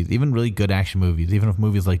action movies, even really good action movies, even if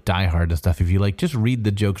movies like Die Hard and stuff, if you like just read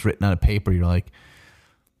the jokes written on a paper, you're like,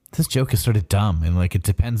 this joke is sort of dumb. And like, it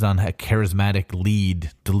depends on a charismatic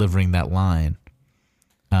lead delivering that line,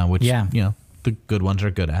 which, the good ones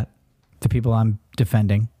are good at. The people I'm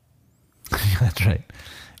defending. That's right.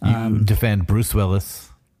 You defend Bruce Willis.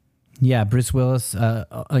 Yeah, Bruce Willis,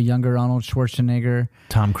 a younger Arnold Schwarzenegger.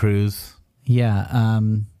 Tom Cruise. Yeah,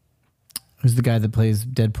 who's the guy that plays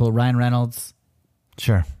Deadpool? Ryan Reynolds.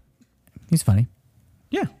 Sure. He's funny.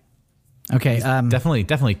 Yeah. Okay. Definitely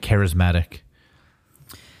charismatic.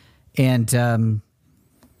 And,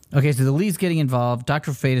 okay, so the League's getting involved.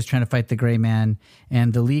 Dr. Fate is trying to fight the Gray Man.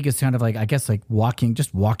 And the League is kind of like, I guess, like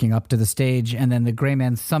walking up to the stage. And then the Gray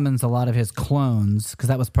Man summons a lot of his clones, because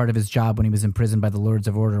that was part of his job when he was imprisoned by the Lords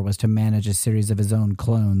of Order, was to manage a series of his own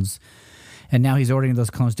clones. And now he's ordering those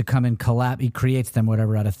clones to come and collapse. He creates them,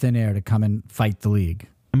 whatever, out of thin air to come and fight the League.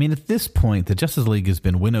 I mean, at this point, the Justice League has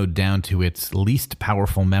been winnowed down to its least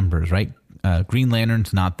powerful members, right? Green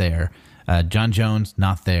Lantern's not there. John Jones,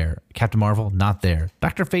 not there. Captain Marvel, not there.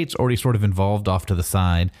 Dr. Fate's already sort of involved off to the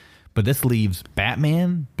side. But this leaves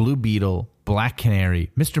Batman, Blue Beetle, Black Canary,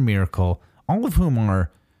 Mr. Miracle, all of whom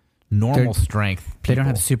are normal strength people. They don't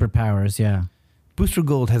have superpowers, yeah. Booster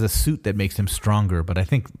Gold has a suit that makes him stronger, but I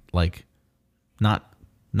think, like... Not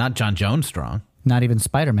John Jones strong. Not even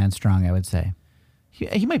Spider-Man strong, I would say.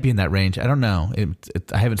 He might be in that range. I don't know.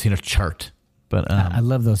 I haven't seen a chart, but I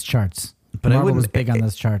love those charts. But Marvel was big on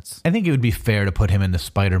those charts. I think it would be fair to put him in the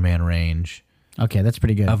Spider-Man range. Okay, that's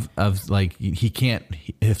pretty good. Of like he can't.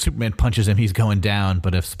 If Superman punches him, he's going down.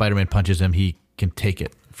 But if Spider-Man punches him, he can take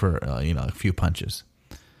it for a few punches.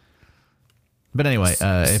 But anyway,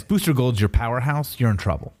 if Booster Gold's your powerhouse, you're in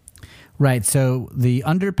trouble. Right, so the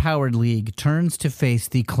underpowered League turns to face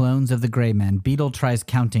the clones of the Gray Men. Beetle tries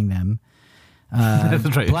counting them.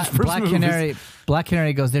 That's right. Black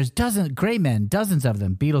Canary goes, there's Gray Men, dozens of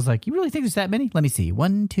them. Beetle's like, you really think there's that many? Let me see.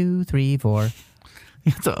 1, 2, 3, 4.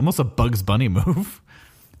 It's almost a Bugs Bunny move.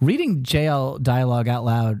 Reading JL dialogue out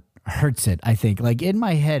loud hurts it, I think. Like, in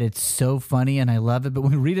my head, it's so funny and I love it. But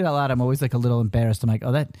when we read it out loud, I'm always like a little embarrassed. I'm like,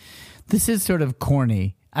 this is sort of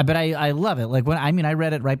corny. But I love it. Like I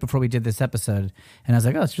read it right before we did this episode, and I was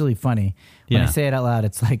like, "Oh, it's really funny." When I say it out loud,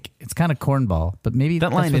 it's like it's kind of cornball, but maybe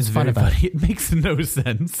that line is very funny. It makes no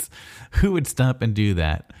sense. Who would stop and do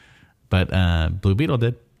that? But Blue Beetle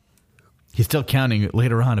did. He's still counting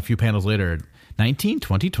later on. A few panels later, 19,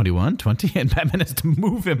 20, 21, 20, and Batman has to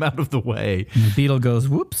move him out of the way. And Beetle goes,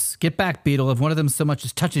 "Whoops! Get back, Beetle! If one of them so much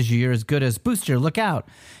as touches you, you're as good as Booster. Look out!"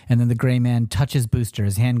 And then the Gray Man touches Booster.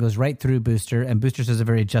 His hand goes right through Booster, and Booster says a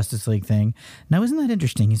very Justice League thing. Now, isn't that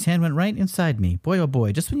interesting? His hand went right inside me. Boy, oh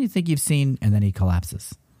boy! Just when you think you've seen, and then he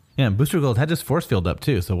collapses. Yeah, and Booster Gold had his force field up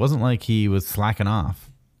too, so it wasn't like he was slacking off.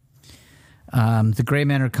 The Gray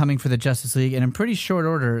Men are coming for the Justice League, and in pretty short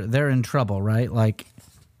order, they're in trouble, right? Like.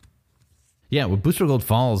 Yeah, well, Booster Gold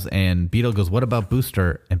falls, and Beetle goes, "What about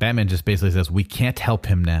Booster?" And Batman just basically says, "We can't help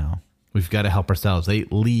him now. We've got to help ourselves." They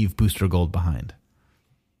leave Booster Gold behind.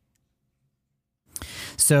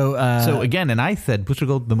 So again, and I said Booster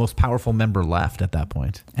Gold, the most powerful member left at that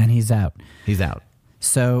point. And he's out. He's out.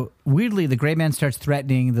 So weirdly, the Gray Man starts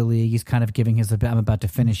threatening the League. He's kind of giving his "I'm about to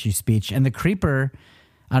finish you" speech. And the Creeper,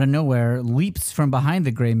 out of nowhere, leaps from behind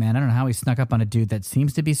the Gray Man. I don't know how he snuck up on a dude that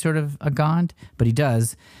seems to be sort of a Gond, but he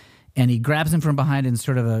does. And he grabs him from behind in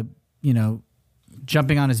sort of a,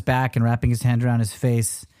 jumping on his back and wrapping his hand around his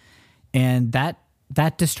face. And that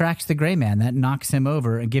distracts the Gray Man. That knocks him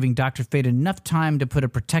over and giving Dr. Fate enough time to put a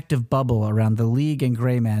protective bubble around the League and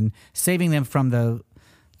Gray Men, saving them from the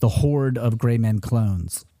horde of Gray Men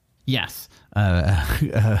clones. Yes.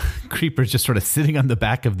 Creeper's just sort of sitting on the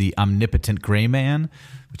back of the omnipotent Gray Man,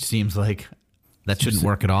 which seems like that shouldn't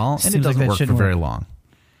work at all. And it doesn't work for very long.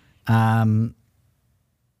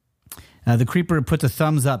 The Creeper puts a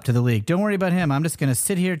thumbs up to the League. Don't worry about him. I'm just going to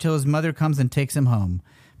sit here till his mother comes and takes him home.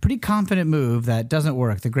 Pretty confident move that doesn't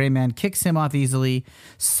work. The Gray Man kicks him off easily,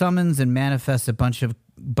 summons and manifests a bunch of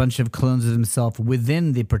clones of himself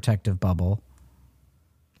within the protective bubble.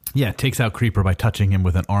 Yeah, takes out Creeper by touching him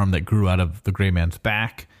with an arm that grew out of the Gray Man's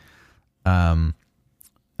back. Mr.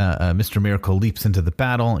 Miracle leaps into the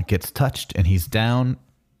battle, gets touched, and he's down.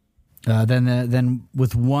 Then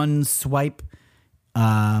with one swipe,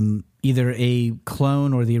 either a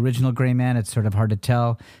clone or the original Gray Man, it's sort of hard to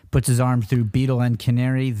tell, puts his arm through Beetle and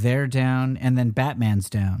Canary. They're down, and then Batman's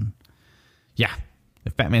down. Yeah.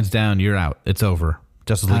 If Batman's down, you're out. It's over.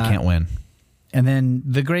 Justice League can't win. And then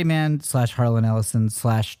the Gray Man / Harlan Ellison /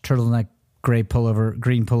 turtleneck green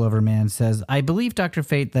pullover man says, "I believe, Dr.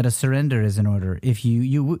 Fate, that a surrender is in order. If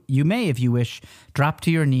you may, if you wish, drop to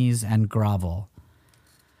your knees and grovel."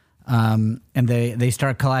 And they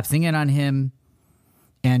start collapsing in on him.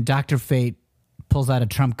 And Dr. Fate pulls out a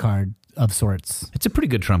trump card of sorts. It's a pretty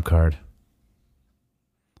good trump card.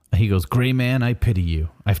 He goes, "Gray Man, I pity you.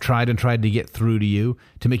 I've tried and tried to get through to you,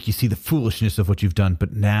 to make you see the foolishness of what you've done.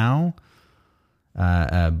 But now,"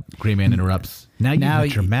 Gray Man interrupts, "now you've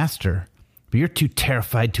met your master, but you're too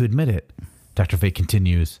terrified to admit it." Dr. Fate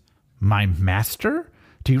continues, "My master?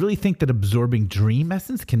 Do you really think that absorbing dream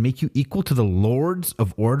essence can make you equal to the Lords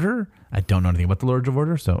of Order?" I don't know anything about the Lords of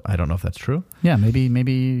Order, so I don't know if that's true. Yeah, maybe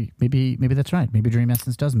that's right. Maybe dream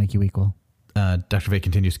essence does make you equal. Dr. Fate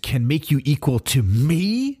continues, "Can make you equal to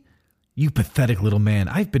me? You pathetic little man.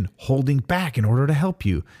 I've been holding back in order to help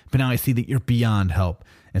you, but now I see that you're beyond help,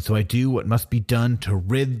 and so I do what must be done to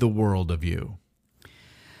rid the world of you."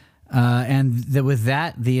 With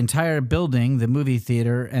that, the entire building, the movie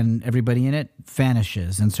theater, and everybody in it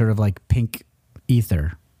vanishes in sort of like pink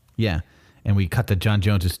ether. Yeah, and we cut to John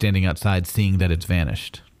Jones, who's standing outside, seeing that it's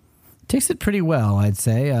vanished. Takes it pretty well, I'd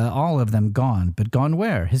say. All of them gone, but gone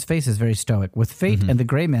where? His face is very stoic. With Fate and the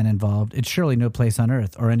Gray Man involved, it's surely no place on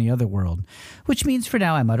Earth or any other world. Which means for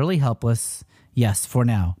now I'm utterly helpless. Yes, for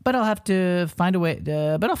now. But I'll have to find a way.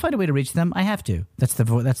 I'll find a way to reach them. I have to. That's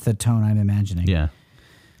the tone I'm imagining. Yeah.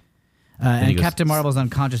 And Captain Marvel's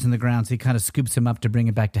unconscious in the ground, so he kind of scoops him up to bring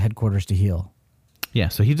him back to headquarters to heal. Yeah,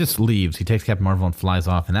 so he just leaves. He takes Captain Marvel and flies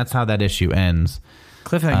off, and that's how that issue ends.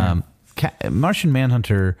 Cliffhanger. Martian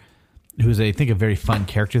Manhunter, who's I think a very fun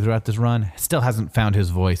character throughout this run, still hasn't found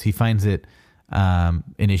his voice. He finds it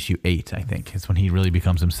in issue 8, I think. It's when he really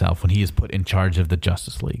becomes himself, when he is put in charge of the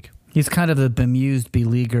Justice League. He's kind of the bemused,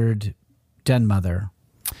 beleaguered den mother.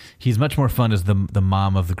 He's much more fun as the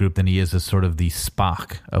mom of the group than he is as sort of the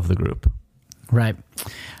Spock of the group. Right.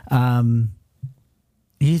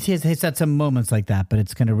 He's had some moments like that, but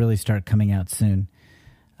it's going to really start coming out soon.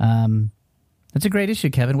 That's a great issue,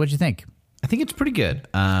 Kevin. What'd you think? I think it's pretty good.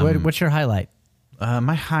 What's your highlight?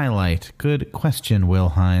 My highlight, good question, Will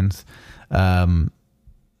Hines. It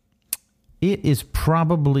is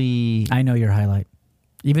probably... I know your highlight.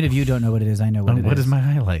 Even if you don't know what it is, I know what it is. What is my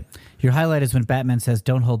highlight? Your highlight is when Batman says,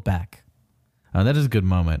 "Don't hold back." Oh, that is a good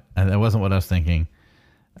moment. That wasn't what I was thinking.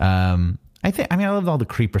 I love all the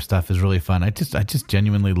Creeper stuff is really fun. I just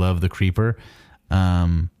genuinely love the Creeper.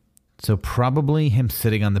 So probably him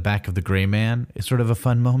sitting on the back of the Gray Man is sort of a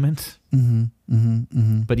fun moment.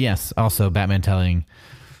 But yes, also Batman telling,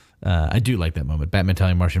 I do like that moment. Batman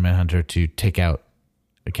telling Martian Manhunter to take out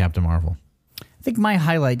Captain Marvel. I think my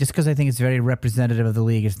highlight, just because I think it's very representative of the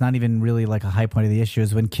League, it's not even really like a high point of the issue,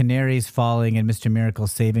 is when Canary's falling and Mr.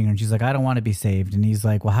 Miracle's saving her, and she's like, "I don't want to be saved." And he's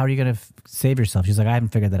like, "Well, how are you going to save yourself?" She's like, "I haven't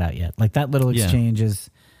figured that out yet." Like, that little exchange is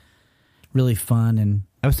really fun. And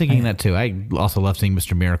I was thinking that too. I also love seeing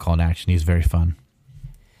Mr. Miracle in action. He's very fun.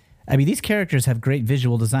 I mean, these characters have great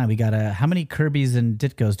visual design. We got how many Kirbys and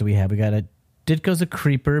Ditkos do we have? We got Ditko's a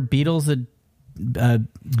Creeper, Beetle's a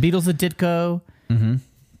Ditko,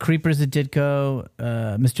 Creeper's a Ditko,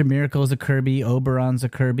 Mr. Miracle is a Kirby, Oberon's a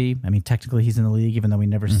Kirby. I mean, technically he's in the League, even though we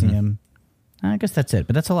never see him. I guess that's it,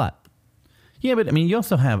 but that's a lot. Yeah, but I mean, you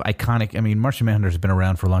also have iconic. I mean, Martian Manhunter's been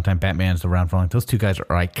around for a long time. Batman's around for a long time. Those two guys are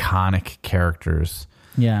iconic characters.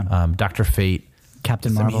 Yeah. Dr. Fate,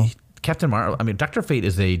 Captain Marvel. Captain Marvel. I mean, Dr. Fate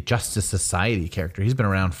is a Justice Society character. He's been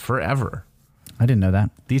around forever. I didn't know that.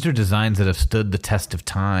 These are designs that have stood the test of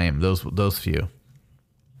time. Those few.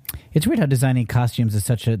 It's weird how designing costumes is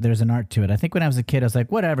there's an art to it. I think when I was a kid, I was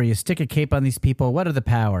like, whatever, you stick a cape on these people, what are the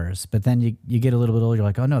powers? But then you get a little bit older, you're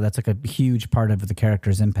like, oh no, that's like a huge part of the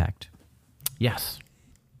character's impact. Yes.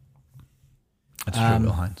 That's true,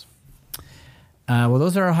 Will Hines. Well,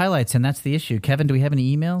 those are our highlights, and that's the issue. Kevin, do we have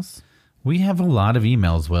any emails? We have a lot of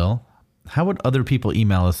emails, Will. How would other people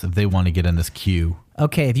email us if they want to get in this queue?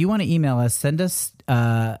 Okay, if you want to email us, send us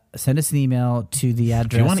an email to the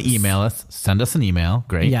address. If you want to email us, send us an email.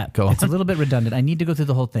 Great. Yeah, go on. It's a little bit redundant. I need to go through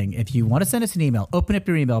the whole thing. If you want to send us an email, open up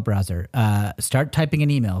your email browser, start typing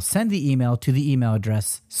an email. Send the email to the email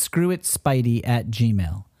address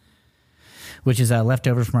screwitspidey@gmail.com, which is left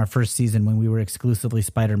over from our first season when we were exclusively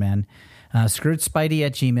Spider-Man.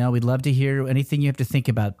 Screwitspidey@gmail.com. We'd love to hear anything you have to think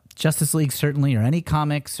about Justice League, certainly, or any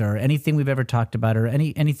comics, or anything we've ever talked about, or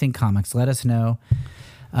anything comics. Let us know.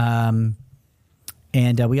 And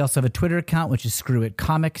we also have a Twitter account, which is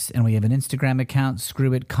ScrewItComics, and we have an Instagram account,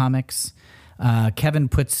 ScrewItComics. Kevin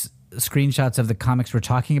puts screenshots of the comics we're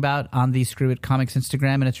talking about on the ScrewItComics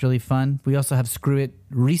Instagram, and it's really fun. We also have ScrewIt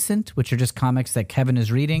Recent, which are just comics that Kevin is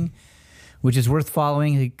reading, which is worth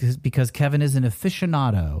following because Kevin is an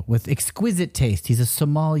aficionado with exquisite taste. He's a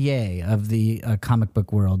sommelier of the comic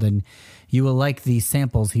book world, and you will like the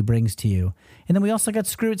samples he brings to you. And then we also got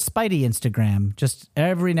Screw It Spidey Instagram. Just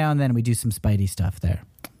every now and then we do some Spidey stuff there.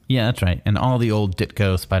 Yeah, that's right. And all the old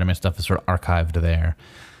Ditko Spider-Man stuff is sort of archived there.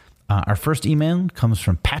 Our first email comes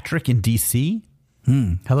from Patrick in D.C.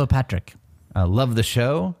 Hello, Patrick. Love the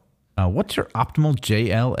show. What's your optimal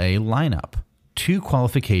JLA lineup? 2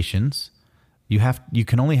 qualifications. You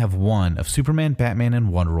can only have one of Superman, Batman, and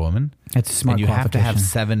Wonder Woman. That's a smart and you have to have qualification.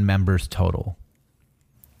 7 members total.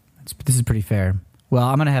 This is pretty fair. Well,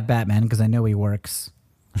 I'm going to have Batman because I know he works.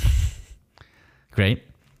 Great.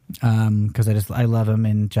 Because I love him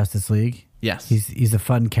in Justice League. Yes. He's a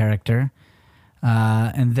fun character.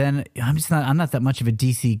 And then I'm not that much of a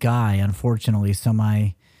DC guy, unfortunately. So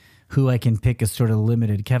who I can pick is sort of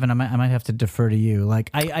limited. Kevin, I might have to defer to you. Like,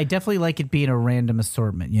 I definitely like it being a random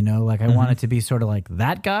assortment, you know? Like, I want it to be sort of like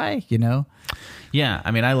that guy, you know? Yeah,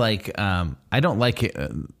 I mean, I don't like it,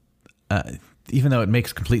 even though it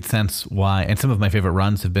makes complete sense why, and some of my favorite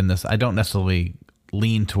runs have been this, I don't necessarily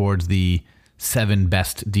lean towards the 7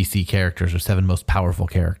 best DC characters or 7 most powerful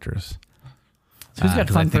characters. So who's got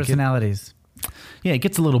fun personalities? It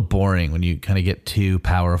gets a little boring when you kind of get too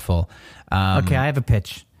powerful. Okay, I have a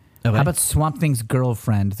pitch. Okay. How about Swamp Thing's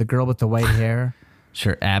girlfriend, the girl with the white hair?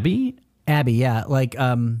 Sure, Abby? Abby, yeah. Like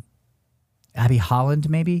Abby Holland,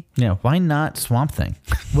 maybe? Yeah, why not Swamp Thing?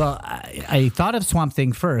 Well, I thought of Swamp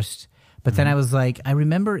Thing first, but then I was like, I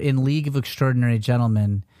remember in League of Extraordinary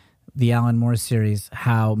Gentlemen, the Alan Moore series,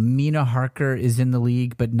 how Mina Harker is in the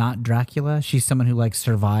League, but not Dracula. She's someone who like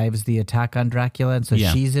survives the attack on Dracula, and so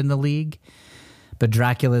she's in the League. but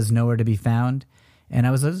Dracula's nowhere to be found. And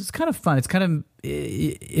it's kind of fun. It's kind of,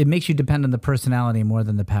 it makes you depend on the personality more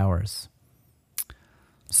than the powers.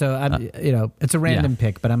 So, it's a random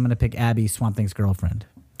pick, but I'm going to pick Abby, Swamp Thing's girlfriend.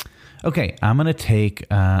 Okay, I'm going to take,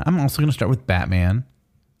 I'm also going to start with Batman.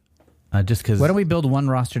 Just because. Why don't we build one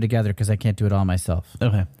roster together? Because I can't do it all myself.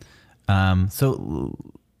 Okay. So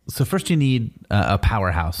first you need a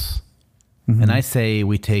powerhouse. Mm-hmm. And I say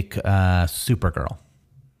we take Supergirl.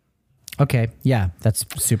 Okay, yeah, that's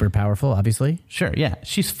super powerful, obviously. Sure, yeah.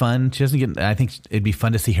 She's fun. She doesn't get. I think it'd be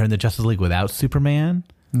fun to see her in the Justice League without Superman.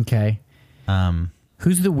 Okay.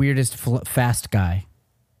 Who's the weirdest fast guy?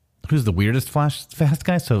 Who's the weirdest fast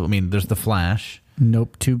guy? So, I mean, there's the Flash.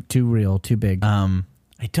 Nope, too real, too big. I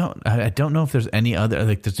don't know if there's any other,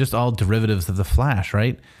 like, there's just all derivatives of the Flash,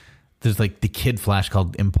 right? There's like the kid Flash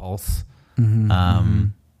called Impulse.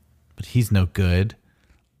 But he's no good.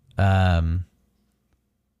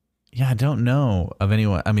 Yeah, I don't know of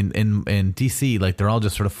anyone. I mean, in DC, like, they're all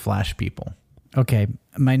just sort of Flash people. Okay,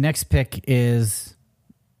 my next pick is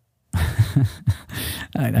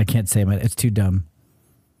I can't say it. It's too dumb.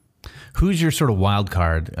 Who's your sort of wild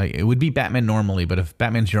card? It would be Batman normally, but if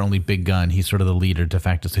Batman's your only big gun, he's sort of the leader de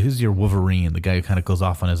facto. So who's your Wolverine, the guy who kind of goes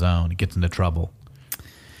off on his own and gets into trouble?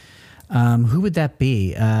 Who would that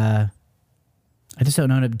be? I just don't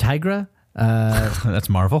know. Tigra? That's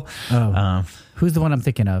Marvel. Oh. Who's the one I'm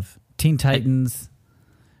thinking of? Teen Titans.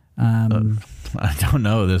 I don't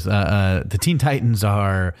know. There's the Teen Titans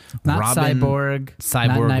are not Robin, Cyborg,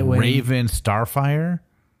 not Nightwing. Raven, Starfire.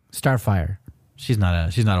 Starfire. She's not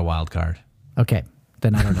a wild card. Okay,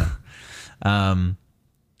 then I don't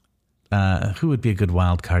know. Who would be a good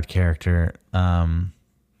wild card character?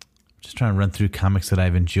 Just trying to run through comics that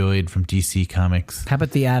I've enjoyed from DC Comics. How about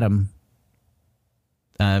the Atom?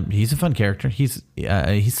 He's a fun character. He's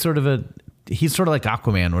sort of like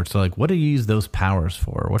Aquaman, where it's like, what do you use those powers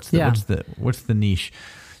for? What's the niche?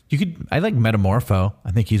 I like Metamorpho.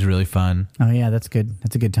 I think he's really fun. Oh yeah, that's good.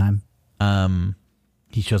 That's a good time.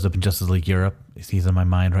 He shows up in Justice League Europe. He's on my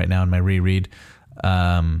mind right now in my reread.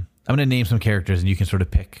 I'm going to name some characters, and you can sort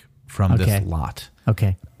of pick from this lot.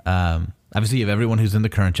 Okay. Obviously, you have everyone who's in the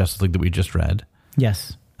current Justice League that we just read.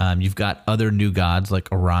 Yes. You've got other new gods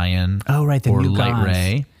like Orion. Oh, right, the or new Light gods.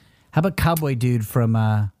 Ray. How about Cowboy Dude from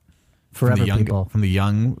Forever People? From the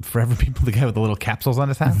young Forever People, the guy with the little capsules on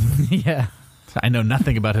his hat? Yeah. I know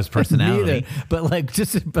nothing about his personality. Neither, but like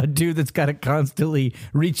just a dude that's got to constantly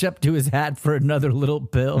reach up to his hat for another little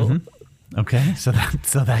pill. Mm-hmm. Okay, so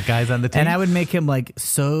that guy's on the team. And I would make him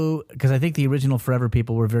because I think the original Forever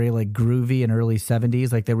People were very like groovy in early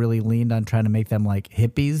 70s. Like they really leaned on trying to make them like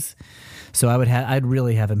hippies. So I'd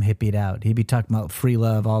really have him hippied out. He'd be talking about free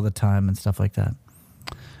love all the time and stuff like that.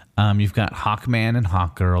 You've got Hawkman and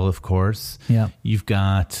Hawkgirl, of course. Yeah. You've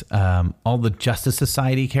got all the Justice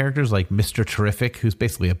Society characters like Mr. Terrific, who's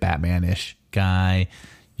basically a Batman-ish guy.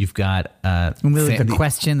 You've got the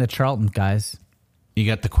Question, the Charlton guys. You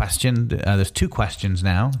got the Question. There's two Questions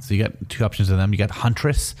now, so you got two options of them. You got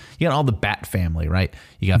Huntress. You got all the Bat family, right?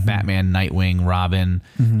 You got Batman, Nightwing, Robin,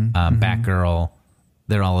 Batgirl.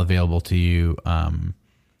 They're all available to you.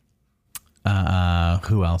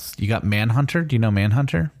 Who else? You got Manhunter. Do you know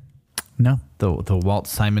Manhunter? No. The Walt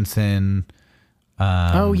Simonson.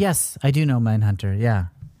 Oh yes, I do know Manhunter. Yeah.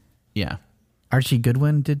 Yeah. Archie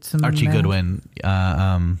Goodwin did some. Archie Goodwin,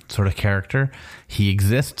 sort of character. He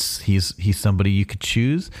exists. He's somebody you could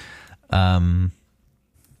choose. What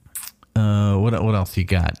else you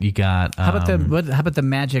got? You got how about the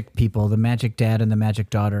magic people, the magic dad and the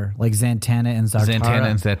magic daughter, like Zatanna and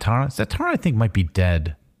Zartara? Zatara, I think, might be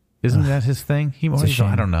dead. Isn't that his thing?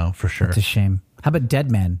 I don't know for sure. It's a shame. How about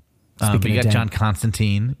Deadman? But you got John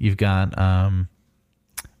Constantine. You've got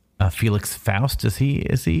Felix Faust. Is he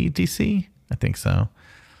DC? I think so.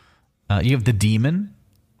 You have the Demon.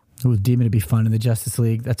 Ooh, Demon would be fun in the Justice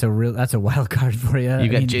League. That's a wild card for you. You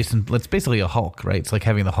got Jason. It's basically a Hulk, right? It's like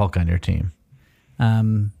having the Hulk on your team.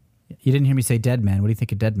 You didn't hear me say Deadman. What do you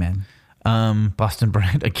think of Deadman? Boston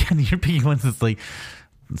Brand. Again, you're picking ones that's like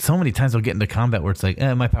so many times I'll get into combat where it's like,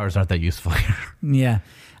 my powers aren't that useful here. Yeah.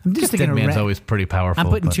 I'm just thinking Deadman's always pretty powerful. I'm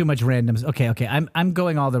putting too much randoms. Okay. I'm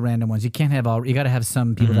going all the random ones. You can't have all. You got to have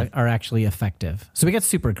some people that are actually effective. So we got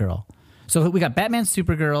Supergirl. So we got Batman,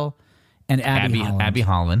 Supergirl, and Abby Holland. Abby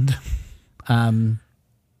Holland.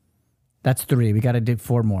 That's 3. We got to do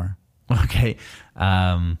 4 more. Okay.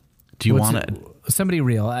 Do you want to somebody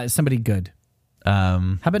real? Somebody good. How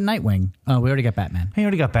about Nightwing? Oh, we already got Batman. I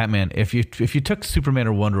already got Batman. If you took Superman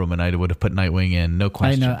or Wonder Woman, I would have put Nightwing in, no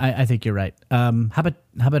question. I know. I think you're right. How about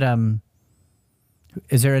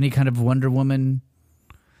is there any kind of Wonder Woman?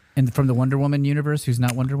 And from the Wonder Woman universe, who's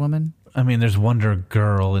not Wonder Woman? I mean, there's Wonder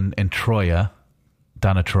Girl and Troya,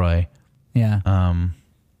 Donna Troy. Yeah.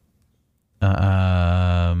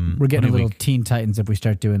 We're getting a little Teen Titans if we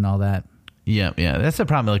start doing all that. Yeah. That's the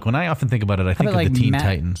problem. Like when I often think about it, I think of the Teen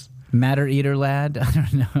Titans. Matter Eater Lad? I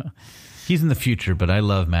don't know. He's in the future, but I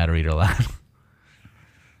love Matter Eater Lad.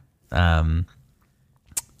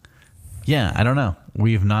 Yeah, I don't know.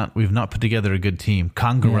 We've not put together a good team.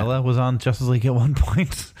 Kong Gorilla was on Justice League at one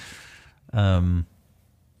point.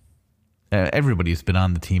 Everybody's been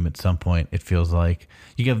on the team at some point. It feels like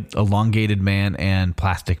you have Elongated Man and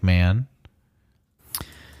Plastic Man.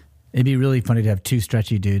 It'd be really funny to have two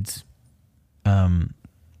stretchy dudes. Who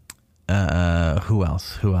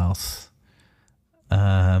else?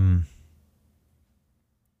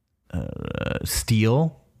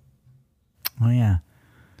 Steel. Oh yeah.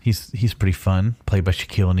 He's pretty fun. Played by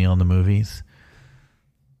Shaquille O'Neal in the movies.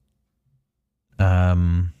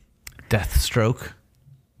 Deathstroke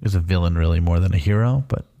is a villain really more than a hero,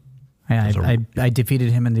 but yeah, I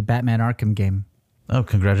defeated him in the Batman Arkham game. Oh,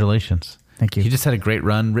 congratulations. Thank you. He just had a great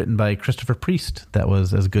run written by Christopher Priest that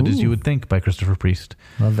was as good as you would think by Christopher Priest.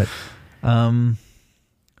 Love it.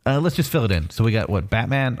 Let's just fill it in. So we got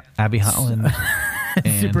Batman, Abby Holland, and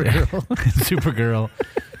Supergirl.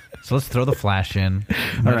 So let's throw the Flash in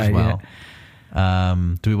as well. Yeah.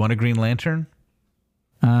 Do we want a Green Lantern?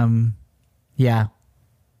 Yeah.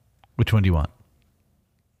 Which one do you want?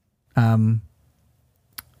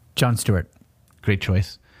 John Stewart. Great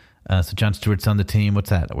choice. So John Stewart's on the team.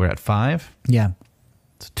 What's that? We're at 5? Yeah.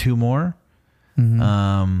 It's 2 more.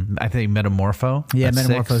 Mm-hmm. I think Metamorpho. Yeah, That's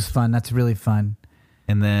Metamorpho's 6. fun. That's really fun.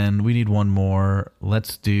 And then we need one more.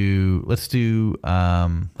 Let's do the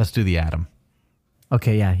Atom.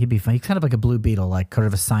 Okay, yeah, he'd be fun. He's kind of like a Blue Beetle, like kind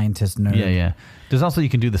of a scientist nerd. Yeah. There's also, you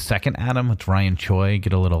can do the second Atom. It's Ryan Choi.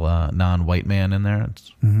 Get a little non-white man in there.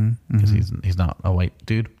 Because he's not a white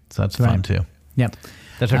dude. So that's fun too. Yep.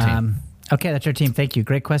 That's our team. Okay, that's our team. Thank you.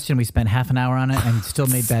 Great question. We spent half an hour on it and still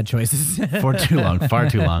made bad choices. For too long. Far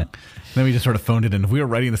too long. Then we just sort of phoned it in. If we were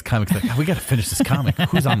writing this comic, like, we got to finish this comic.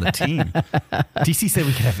 Who's on the team? DC said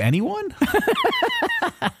we could have anyone?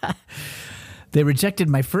 They rejected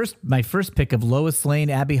my first pick of Lois Lane,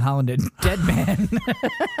 Abby Holland, and Deadman.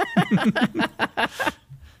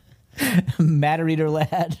 Matter Eater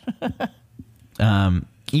Lad.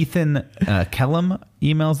 Ethan Kellum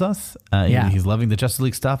emails us. He's loving the Justice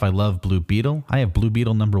League stuff. I love Blue Beetle. I have Blue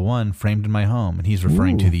Beetle #1 framed in my home, and he's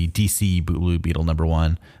referring to the DC Blue Beetle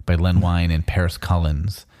 #1 by Len Wein and Paris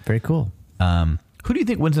Cullins. Very cool. Who do you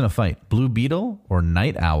think wins in a fight, Blue Beetle or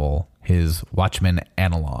Night Owl, his Watchmen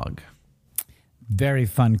analog? Very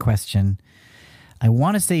fun question. I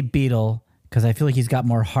want to say Beetle because I feel like he's got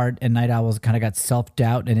more heart, and Night Owl's kind of got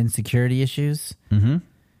self-doubt and insecurity issues. Mm-hmm.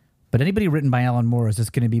 But anybody written by Alan Moore is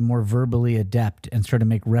just going to be more verbally adept and sort of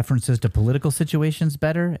make references to political situations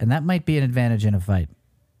better, and that might be an advantage in a fight.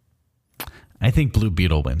 I think Blue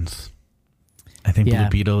Beetle wins. I think Blue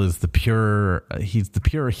Beetle is he's the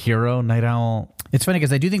pure hero. Night Owl. It's funny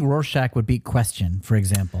because I do think Rorschach would beat Question, for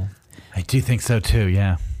example. I do think so too,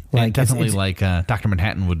 yeah. Like, definitely Dr.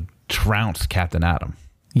 Manhattan would trounce Captain Atom.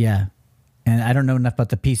 Yeah. And I don't know enough about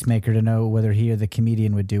the Peacemaker to know whether he or the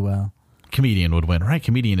Comedian would do well. Comedian would win, right?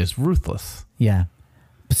 Comedian is ruthless. Yeah.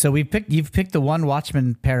 So you've picked the one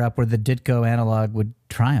Watchmen pair up where the Ditko analog would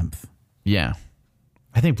triumph. Yeah.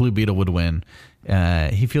 I think Blue Beetle would win.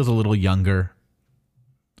 He feels a little younger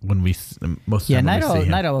when we see him.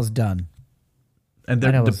 Night Owl's done. And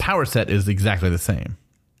the power set is exactly the same.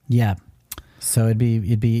 Yeah. So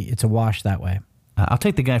it's a wash that way. I'll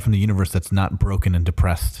take the guy from the universe that's not broken and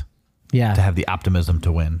depressed. Yeah. To have the optimism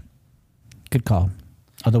to win. Good call.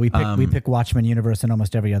 Although we pick Watchmen universe in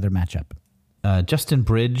almost every other matchup. Justin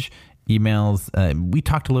Bridge emails. We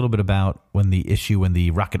talked a little bit about when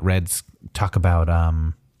the Rocket Reds talk about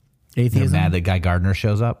atheism. Mad that Guy Gardner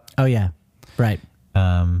shows up. Oh yeah, right.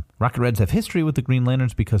 Rocket Reds have history with the Green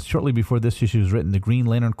Lanterns because shortly before this issue was written, the Green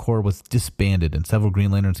Lantern Corps was disbanded and several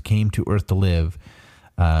Green Lanterns came to Earth to live,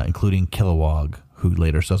 including Kilowog, who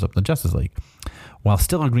later shows up in the Justice League. While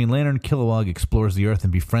still a Green Lantern, Kilowog explores the Earth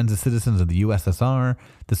and befriends the citizens of the USSR.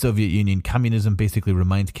 The Soviet Union communism basically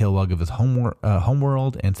reminds Kilowog of his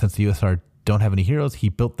homeworld, and since the USSR don't have any heroes, he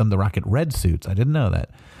built them the Rocket Red suits. I didn't know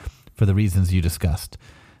that, for the reasons you discussed.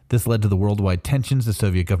 This led to the worldwide tensions. The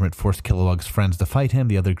Soviet government forced Kilowog's friends to fight him.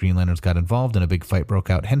 The other Green Lanterns got involved, and a big fight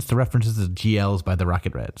broke out. Hence the references to GLs by the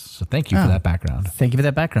Rocket Reds. So thank you for that background. Thank you for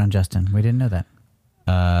that background, Justin. We didn't know that.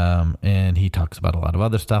 And he talks about a lot of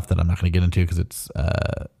other stuff that I'm not going to get into because it's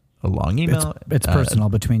a long email. It's personal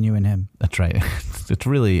between you and him. That's right. It's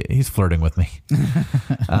really, he's flirting with me.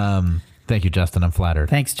 The Thank you, Justin. I'm flattered.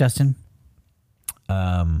 Thanks, Justin.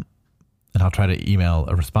 And I'll try to email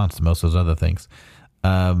a response to most of those other things.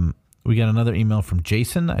 We got another email from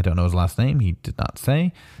Jason. I don't know his last name. He did not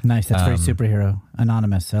say. Nice. That's very superhero.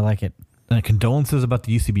 Anonymous. I like it. Condolences about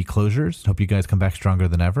the UCB closures. Hope you guys come back stronger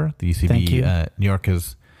than ever. The UCB, Thank you. New York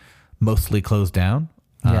is mostly closed down.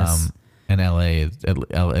 Yes. And LA is at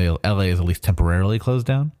least temporarily closed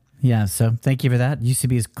down. Yeah, so thank you for that.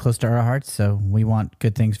 UCB is close to our hearts, so we want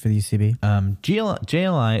good things for the UCB.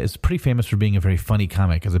 JLI is pretty famous for being a very funny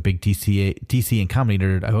comic. As a big DC and comedy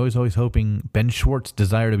nerd, I was always hoping Ben Schwartz's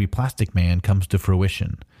desire to be Plastic Man comes to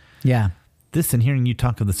fruition. Yeah. This and hearing you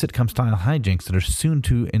talk of the sitcom-style hijinks that are soon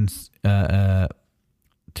to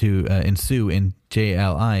ensue in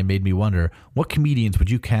JLI made me wonder, what comedians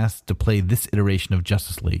would you cast to play this iteration of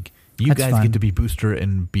Justice League? You That's guys fun. get to be Booster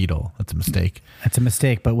and Beetle. That's a mistake. That's a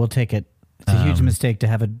mistake, but we'll take it. It's a huge mistake to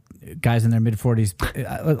have guys in their mid-40s.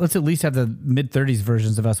 Let's at least have the mid-30s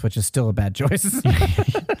versions of us, which is still a bad choice.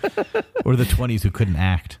 Or the 20s who couldn't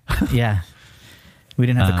act. Yeah. We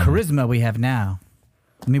didn't have the charisma we have now.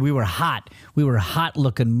 I mean, we were hot. We were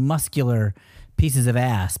hot-looking, muscular pieces of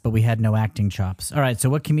ass, but we had no acting chops. All right, so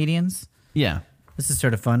what comedians? Yeah, This is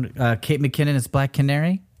sort of fun. Kate McKinnon as Black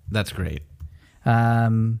Canary. that's great.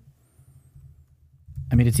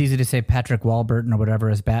 I mean, it's easy to say Patrick Warburton or whatever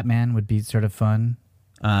as Batman would be sort of fun.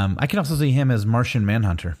 I can also see him as Martian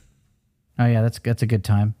Manhunter. Oh yeah, that's a good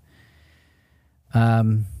time.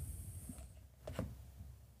 Who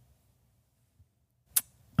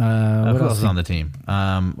else is on the team?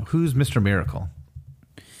 Who's Mr. Miracle?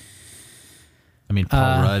 I mean,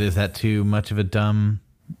 Paul Rudd, is that too much of a dumb...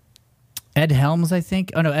 Ed Helms, I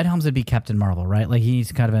think. Oh no, Ed Helms would be Captain Marvel, right? Like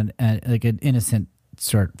he's kind of an innocent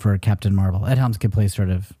sort for Captain Marvel. Ed Helms could play sort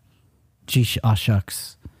of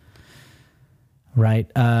shucks. Right.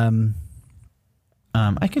 I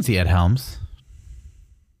can see Ed Helms.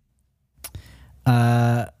 Who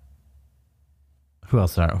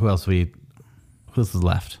else is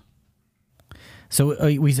left? So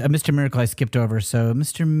Mr. Miracle I skipped over. So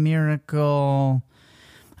Mr. Miracle,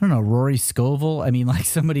 I don't know, Rory Scovel. I mean, like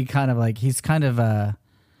somebody kind of like, he's kind of I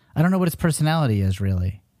don't know what his personality is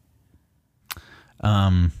really. So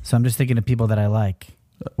I'm just thinking of people that I like.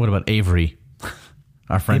 What about Avery?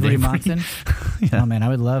 Our friend Avery Avery. Monson. Yeah. Oh man, I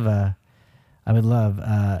would love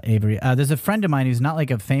Avery. There's a friend of mine who's not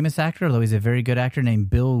like a famous actor, although he's a very good actor, named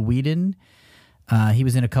Bill Whedon. He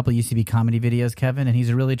was in a couple UCB comedy videos, Kevin, and he's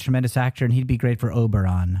a really tremendous actor, and he'd be great for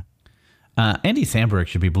Oberon. Andy Samberg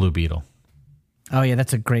should be Blue Beetle. Oh yeah,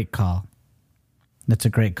 that's a great call. That's a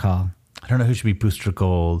great call. I don't know who should be Booster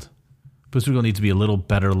Gold. Booster Gold needs to be a little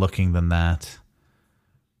better looking than that.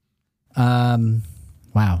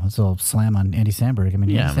 Wow, that's a little slam on Andy Samberg. I mean,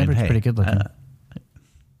 Yeah, Andy Samberg's pretty good looking.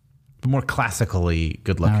 But more classically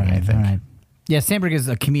good looking, All right, I think. all right. Yeah, Samberg is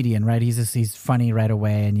a comedian, right? He's funny right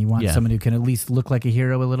away, and you want Yeah. someone who can at least look like a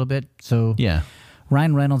hero a little bit. So Yeah.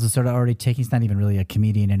 Ryan Reynolds is sort of already taking. He's not even really a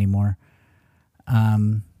comedian anymore.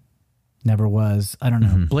 Never was. I don't know.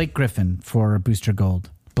 Mm-hmm. Blake Griffin for Booster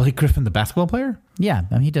Gold. Blake Griffin, the basketball player? Yeah,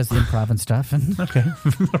 I mean, he does improv and stuff. And Okay.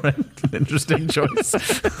 All right. Interesting choice.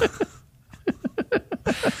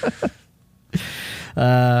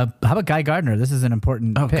 how about Guy Gardner? This is an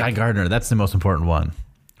important. Oh, pick. Guy Gardner. That's the most important one.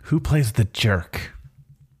 Who plays the jerk?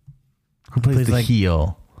 Who plays the like-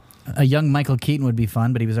 heel? A young Michael Keaton would be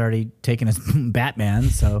fun, but he was already taken as Batman.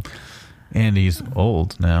 So And he's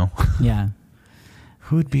old now. yeah.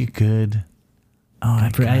 Who would be good? Oh,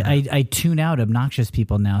 I tune out obnoxious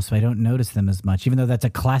people now, so I don't notice them as much, even though that's a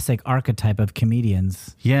classic archetype of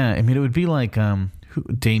comedians. Yeah, I mean, it would be like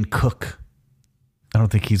Dane Cook. I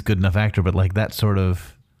don't think he's good enough actor, but like that sort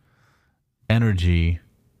of energy.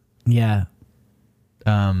 Yeah.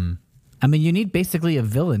 I mean, you need basically a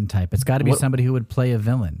villain type. It's got to be What- somebody who would play a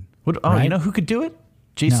villain. You Right? know who could do it?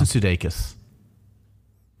 Jason No. Sudeikis.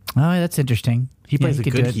 Oh, that's interesting. He plays a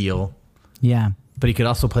could good do it. heel, Yeah. but he could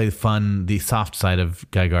also play the soft side of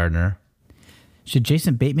Guy Gardner. Should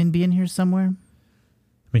Jason Bateman be in here somewhere?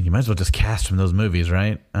 I mean, you might as well just cast from those movies,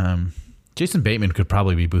 right? Jason Bateman could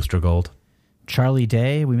probably be Booster Gold. Charlie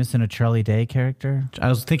Day? Are we missing a Charlie Day character? I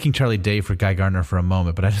was thinking Charlie Day for Guy Gardner for a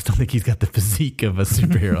moment, but I just don't think he's got the physique of a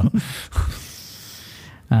superhero.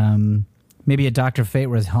 Maybe a Dr. Fate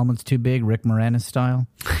where his helmet's too big, Rick Moranis style?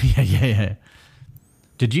 Yeah.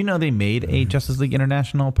 Did you know they made a Justice League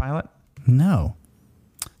International pilot? No.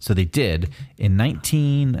 So they did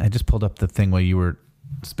I just pulled up the thing while you were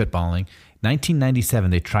spitballing. 1997,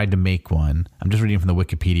 they tried to make one. I'm just reading from the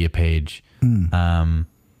Wikipedia page. The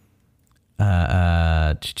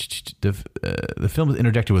film was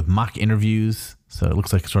interjected with mock interviews, so it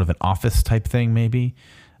looks like sort of an Office type thing, maybe.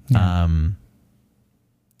 Yeah.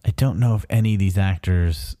 I don't know if any of these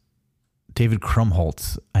actors. David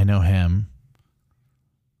Krumholtz, I know him,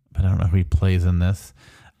 but I don't know who he plays in this.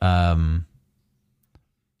 It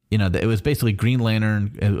was basically Green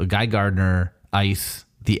Lantern, Guy Gardner, Ice,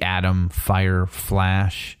 the Atom, Fire,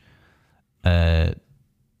 Flash, John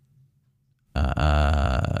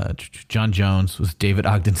Jones was David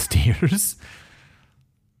Ogden Stiers,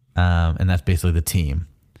 and that's basically the team.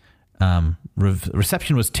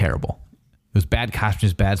 Reception was terrible. It was bad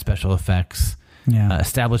costumes, bad special effects. Yeah.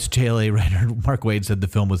 Established JLA writer Mark Waid said the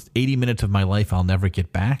film was 80 minutes of my life I'll never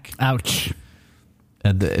get back. Ouch.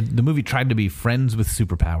 The movie tried to be friends with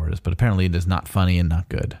superpowers, but apparently it is not funny and not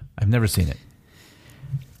good. I've never seen it.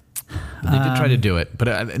 They did try to do it,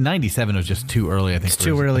 but 97 was just too early, I think. It's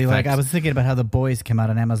too early. Like, I was thinking about how The Boys came out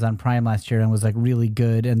on Amazon Prime last year and was like really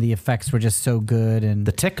good, and the effects were just so good. And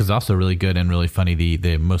The Tick is also really good and really funny,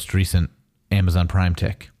 the most recent Amazon Prime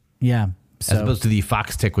Tick. yeah. So, As opposed to the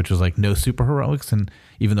Fox Tick, which was like no superheroics, and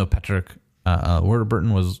even though Patrick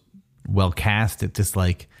Warburton was well cast, it just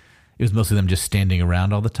like it was mostly them just standing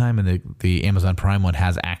around all the time. And the Amazon Prime one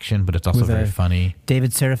has action, but it's also With very funny.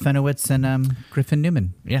 David Serafinowicz and Griffin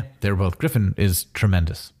Newman. Yeah, they're both. Griffin is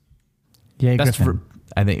tremendous. Yeah, Best Griffin.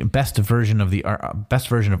 I think best version of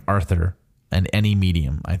Arthur in any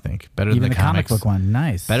medium. I think better Even than the the comic comics. book one.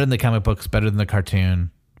 Nice. Better than the comic books. Better than the cartoon.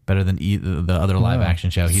 Better than the other live action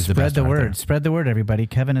show. He's the best. Spread the Arthur. word. Spread the word, everybody.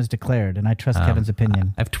 Kevin has declared, and I trust Kevin's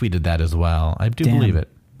opinion. I've tweeted that as well. I do Damn. believe it.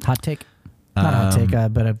 Hot take. Not a hot take,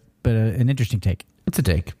 but an interesting take. It's a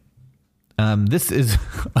take. This is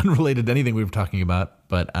unrelated to anything we were talking about,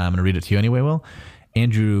 but I'm going to read it to you anyway, Will.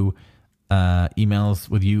 Andrew emails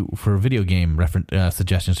with you for video game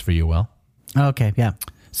suggestions for you, Will. Okay, yeah.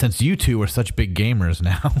 Since you two are such big gamers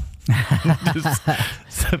now,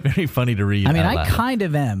 it's very funny to read. I mean, out I loud. kind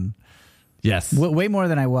of am. Yes. Way more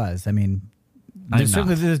than I was. I mean, there's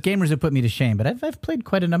gamers who put me to shame, but I've played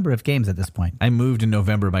quite a number of games at this point. I moved in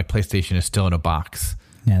November. My PlayStation is still in a box.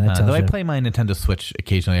 Yeah, that tells though I you. play my Nintendo Switch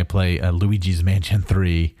occasionally. I play Luigi's Mansion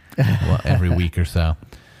 3 every week or so.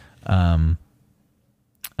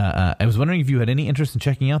 I was wondering if you had any interest in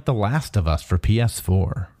checking out The Last of Us for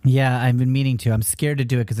PS4. Yeah, I've been meaning to. I'm scared to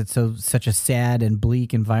do it because it's such a sad and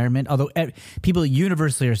bleak environment. Although people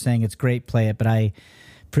universally are saying it's great, play it, but I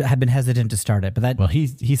have been hesitant to start it. But that, Well, he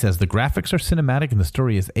says the graphics are cinematic and the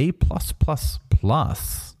story is A+++.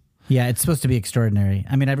 yeah, it's supposed to be extraordinary.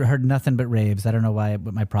 I mean, I've heard nothing but raves. I don't know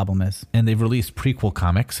what my problem is. And they've released prequel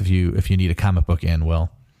comics if you need a comic book in, Will.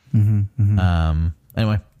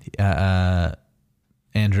 Anyway,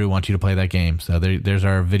 Andrew wants you to play that game. So there's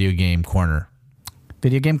our video game corner.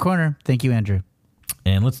 Video game corner. Thank you, Andrew.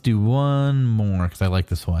 And let's do one more because I like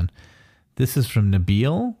this one. This is from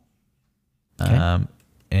Nabil. Okay.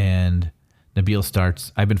 And Nabil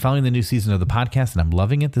starts, I've been following the new season of the podcast and I'm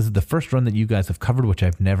loving it. This is the first run that you guys have covered, which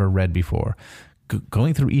I've never read before.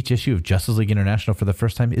 Going through each issue of Justice League International for the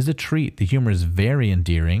first time is a treat. The humor is very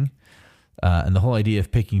endearing. And the whole idea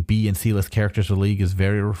of picking B and C-list characters for the league is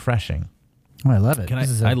very refreshing. Oh, I love it.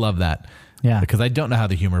 I love that. Yeah. Because I don't know how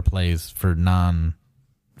the humor plays for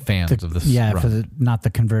non-fans of this Yeah, run. for not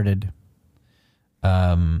the converted.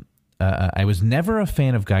 I was never a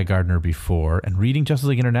fan of Guy Gardner before, and reading Justice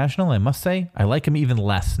League International, I must say, I like him even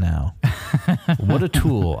less now. What a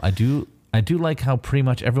tool. I do like how pretty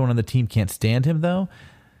much everyone on the team can't stand him, though.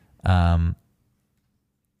 And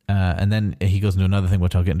then he goes into another thing,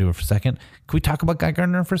 which I'll get into for a second. Can we talk about Guy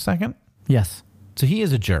Gardner for a second? Yes. So he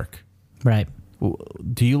is a jerk. Right.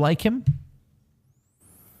 Do you like him?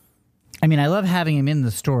 I mean, I love having him in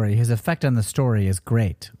the story. His effect on the story is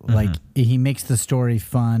great. Like, he makes the story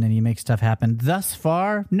fun and he makes stuff happen. Thus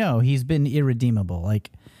far, no, he's been irredeemable.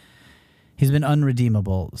 Like, he's been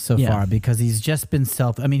unredeemable so far because he's just been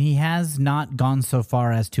I mean, he has not gone so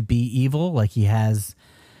far as to be evil. Like, he has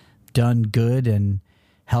done good and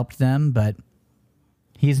helped them, but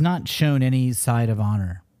he's not shown any side of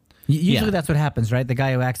honor. Usually that's what happens, right? The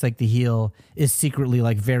guy who acts like the heel is secretly,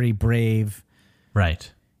 like, very brave.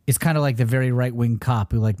 Right. It's kind of like the very right-wing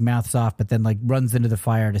cop who, like, mouths off but then, like, runs into the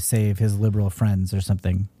fire to save his liberal friends or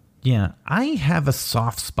something. Yeah, I have a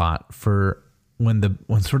soft spot for when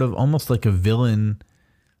sort of almost like a villain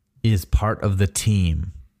is part of the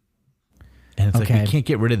team. And it's like, we can't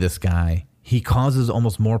get rid of this guy. He causes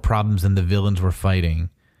almost more problems than the villains we're fighting.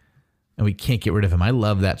 And we can't get rid of him. I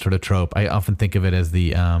love that sort of trope. I often think of it as the,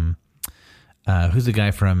 who's the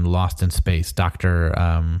guy from Lost in Space? Dr.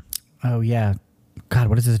 Oh, yeah. God,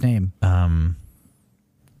 what is his name?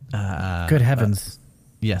 Good heavens.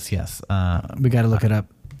 Yes. We got to look it up.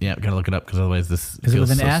 Yeah, we got to look it up because otherwise this Is it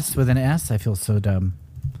with an feels S? With an S? I feel so dumb.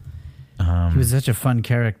 He was such a fun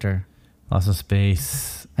character. Lost in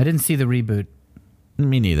Space. I didn't see the reboot.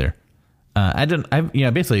 Me neither. I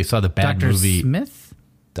basically saw the bad Dr. movie. Smith?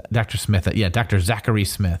 Dr. Smith. Yeah, Dr. Zachary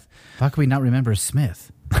Smith. How can we not remember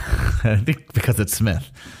Smith? I think because it's Smith.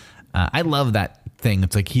 I love that thing.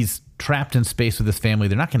 It's like he's trapped in space with his family.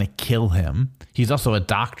 They're not going to kill him. He's also a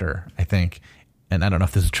doctor, I think. And I don't know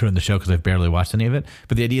if this is true in the show because I've barely watched any of it.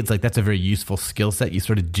 But the idea is like that's a very useful skill set. You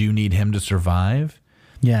sort of do need him to survive.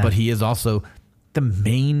 Yeah. But he is also the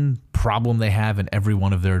main problem they have in every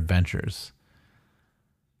one of their adventures.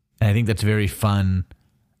 And I think that's very fun.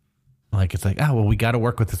 Like, it's like, oh, well, we got to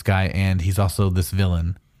work with this guy, and he's also this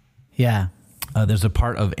villain. Yeah. There's a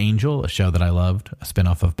part of Angel, a show that I loved, a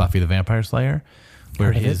spinoff of Buffy the Vampire Slayer,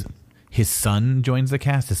 where his son joins the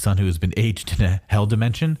cast. His son, who has been aged in a hell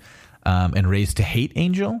dimension and raised to hate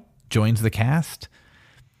Angel, joins the cast.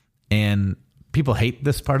 And people hate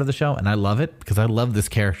this part of the show, and I love it because I love this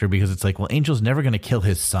character because it's like, well, Angel's never going to kill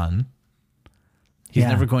his son. He's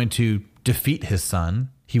never going to defeat his son.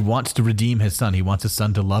 He wants to redeem his son. He wants his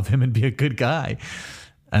son to love him and be a good guy.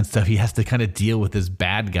 And so he has to kind of deal with this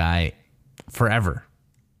bad guy forever.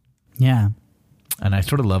 Yeah. And I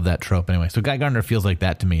sort of love that trope anyway. So Guy Gardner feels like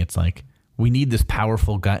that to me. It's like, we need this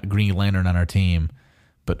powerful Green Lantern on our team,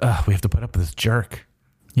 but we have to put up with this jerk.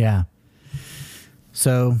 Yeah.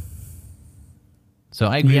 So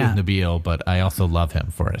I agree with Nabil, but I also love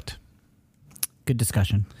him for it. Good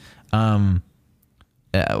discussion.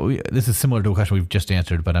 This is similar to a question we've just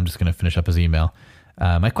answered, but I'm just going to finish up his email.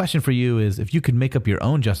 My question for you is, if you could make up your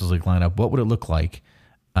own Justice League lineup, what would it look like?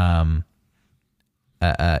 Even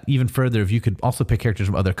further, if you could also pick characters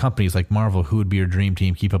from other companies like Marvel, who would be your dream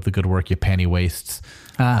team? Keep up the good work, you panty wastes.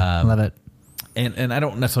 Love it. And I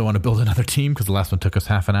don't necessarily want to build another team because the last one took us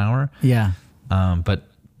half an hour. Yeah. But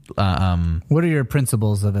what are your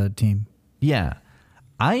principles of a team? Yeah.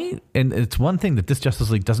 And it's one thing that this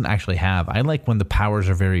Justice League doesn't actually have. I like when the powers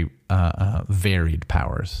are very varied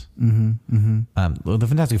powers. Well, the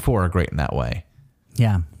Fantastic Four are great in that way.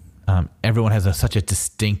 Yeah. Everyone has such a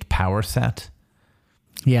distinct power set.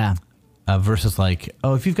 Yeah. Versus like,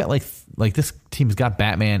 if you've got like this team's got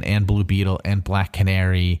Batman and Blue Beetle and Black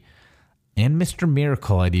Canary and Mr.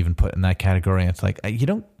 Miracle, I'd even put in that category. It's like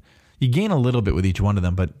you gain a little bit with each one of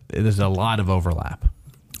them, but there's a lot of overlap.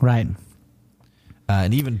 Right.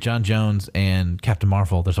 And even John Jones and Captain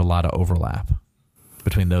Marvel, there's a lot of overlap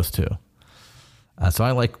between those two. So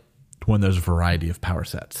I like when there's a variety of power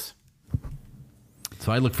sets.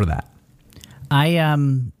 So I look for that.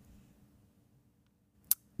 I'm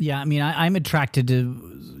attracted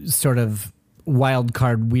to sort of wild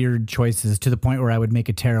card weird choices to the point where I would make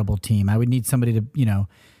a terrible team. I would need somebody to,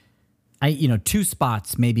 two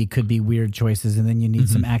spots maybe could be weird choices, and then you need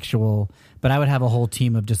some actual. But I would have a whole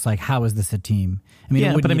team of just like, how is this a team? I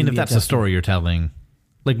mean, if that's the story you're telling,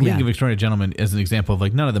 like League of Extraordinary Gentlemen is an example of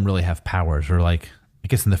like none of them really have powers, or like I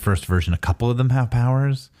guess in the first version a couple of them have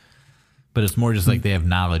powers, but it's more just like they have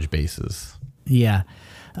knowledge bases. Yeah.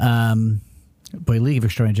 Boy, League of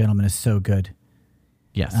Extraordinary Gentlemen is so good.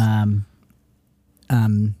 Yes.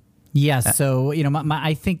 Yes. So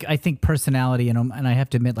I think personality and I have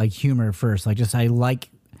to admit like humor first. Like I like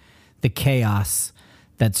the chaos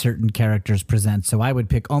that certain characters present. So I would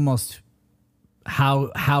pick almost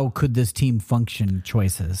how could this team function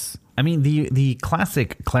choices. I mean, the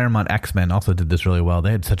classic Claremont X-Men also did this really well.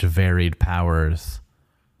 They had such varied powers.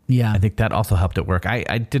 Yeah. I think that also helped it work.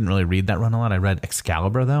 I didn't really read that run a lot. I read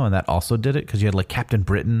Excalibur, though, and that also did it because you had like Captain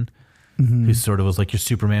Britain, who sort of was like your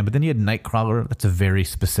Superman, but then you had Nightcrawler. That's a very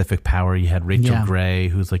specific power. You had Rachel Grey,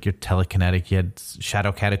 who's like your telekinetic. You had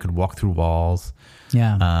Shadowcat, who could walk through walls.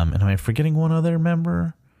 Yeah. And am I forgetting one other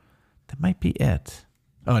member? That might be it.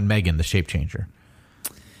 Oh, and Megan, the shape changer.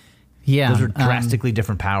 Yeah. Those are drastically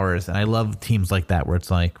different powers, and I love teams like that where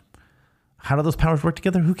it's like, how do those powers work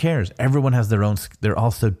together? Who cares? Everyone has their own. They're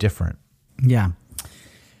all so different. Yeah.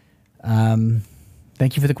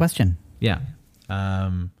 Thank you for the question. Yeah.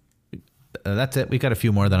 That's it. We got a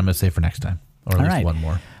few more that I'm going to save for next time, or at least one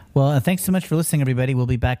more. Well, thanks so much for listening, everybody. We'll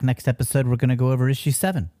be back next episode. We're going to go over issue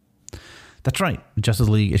 7. That's right. Justice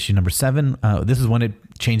League issue number 7. This is when it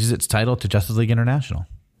changes its title to Justice League International.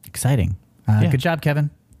 Exciting. Good job, Kevin.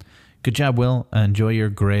 Good job, Will. Enjoy your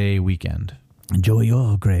gray weekend. Enjoy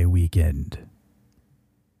your gray weekend.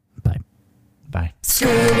 Bye. Bye. Screw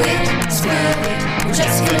it. We're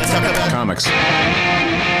just gonna talk about Comics.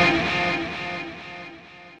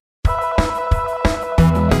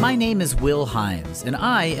 My name is Will Hines, and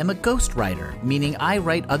I am a ghostwriter, meaning I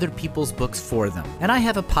write other people's books for them. And I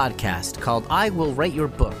have a podcast called I Will Write Your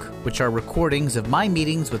Book, which are recordings of my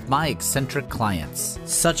meetings with my eccentric clients,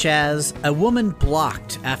 such as a woman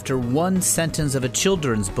blocked after one sentence of a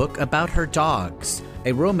children's book about her dogs,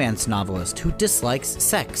 a romance novelist who dislikes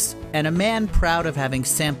sex, and a man proud of having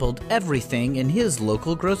sampled everything in his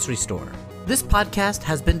local grocery store. This podcast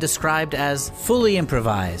has been described as fully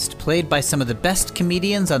improvised, played by some of the best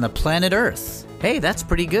comedians on the planet Earth. Hey, that's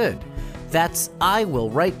pretty good. That's I Will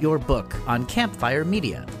Write Your Book on Campfire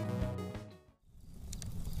Media.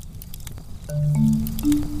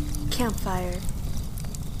 Campfire.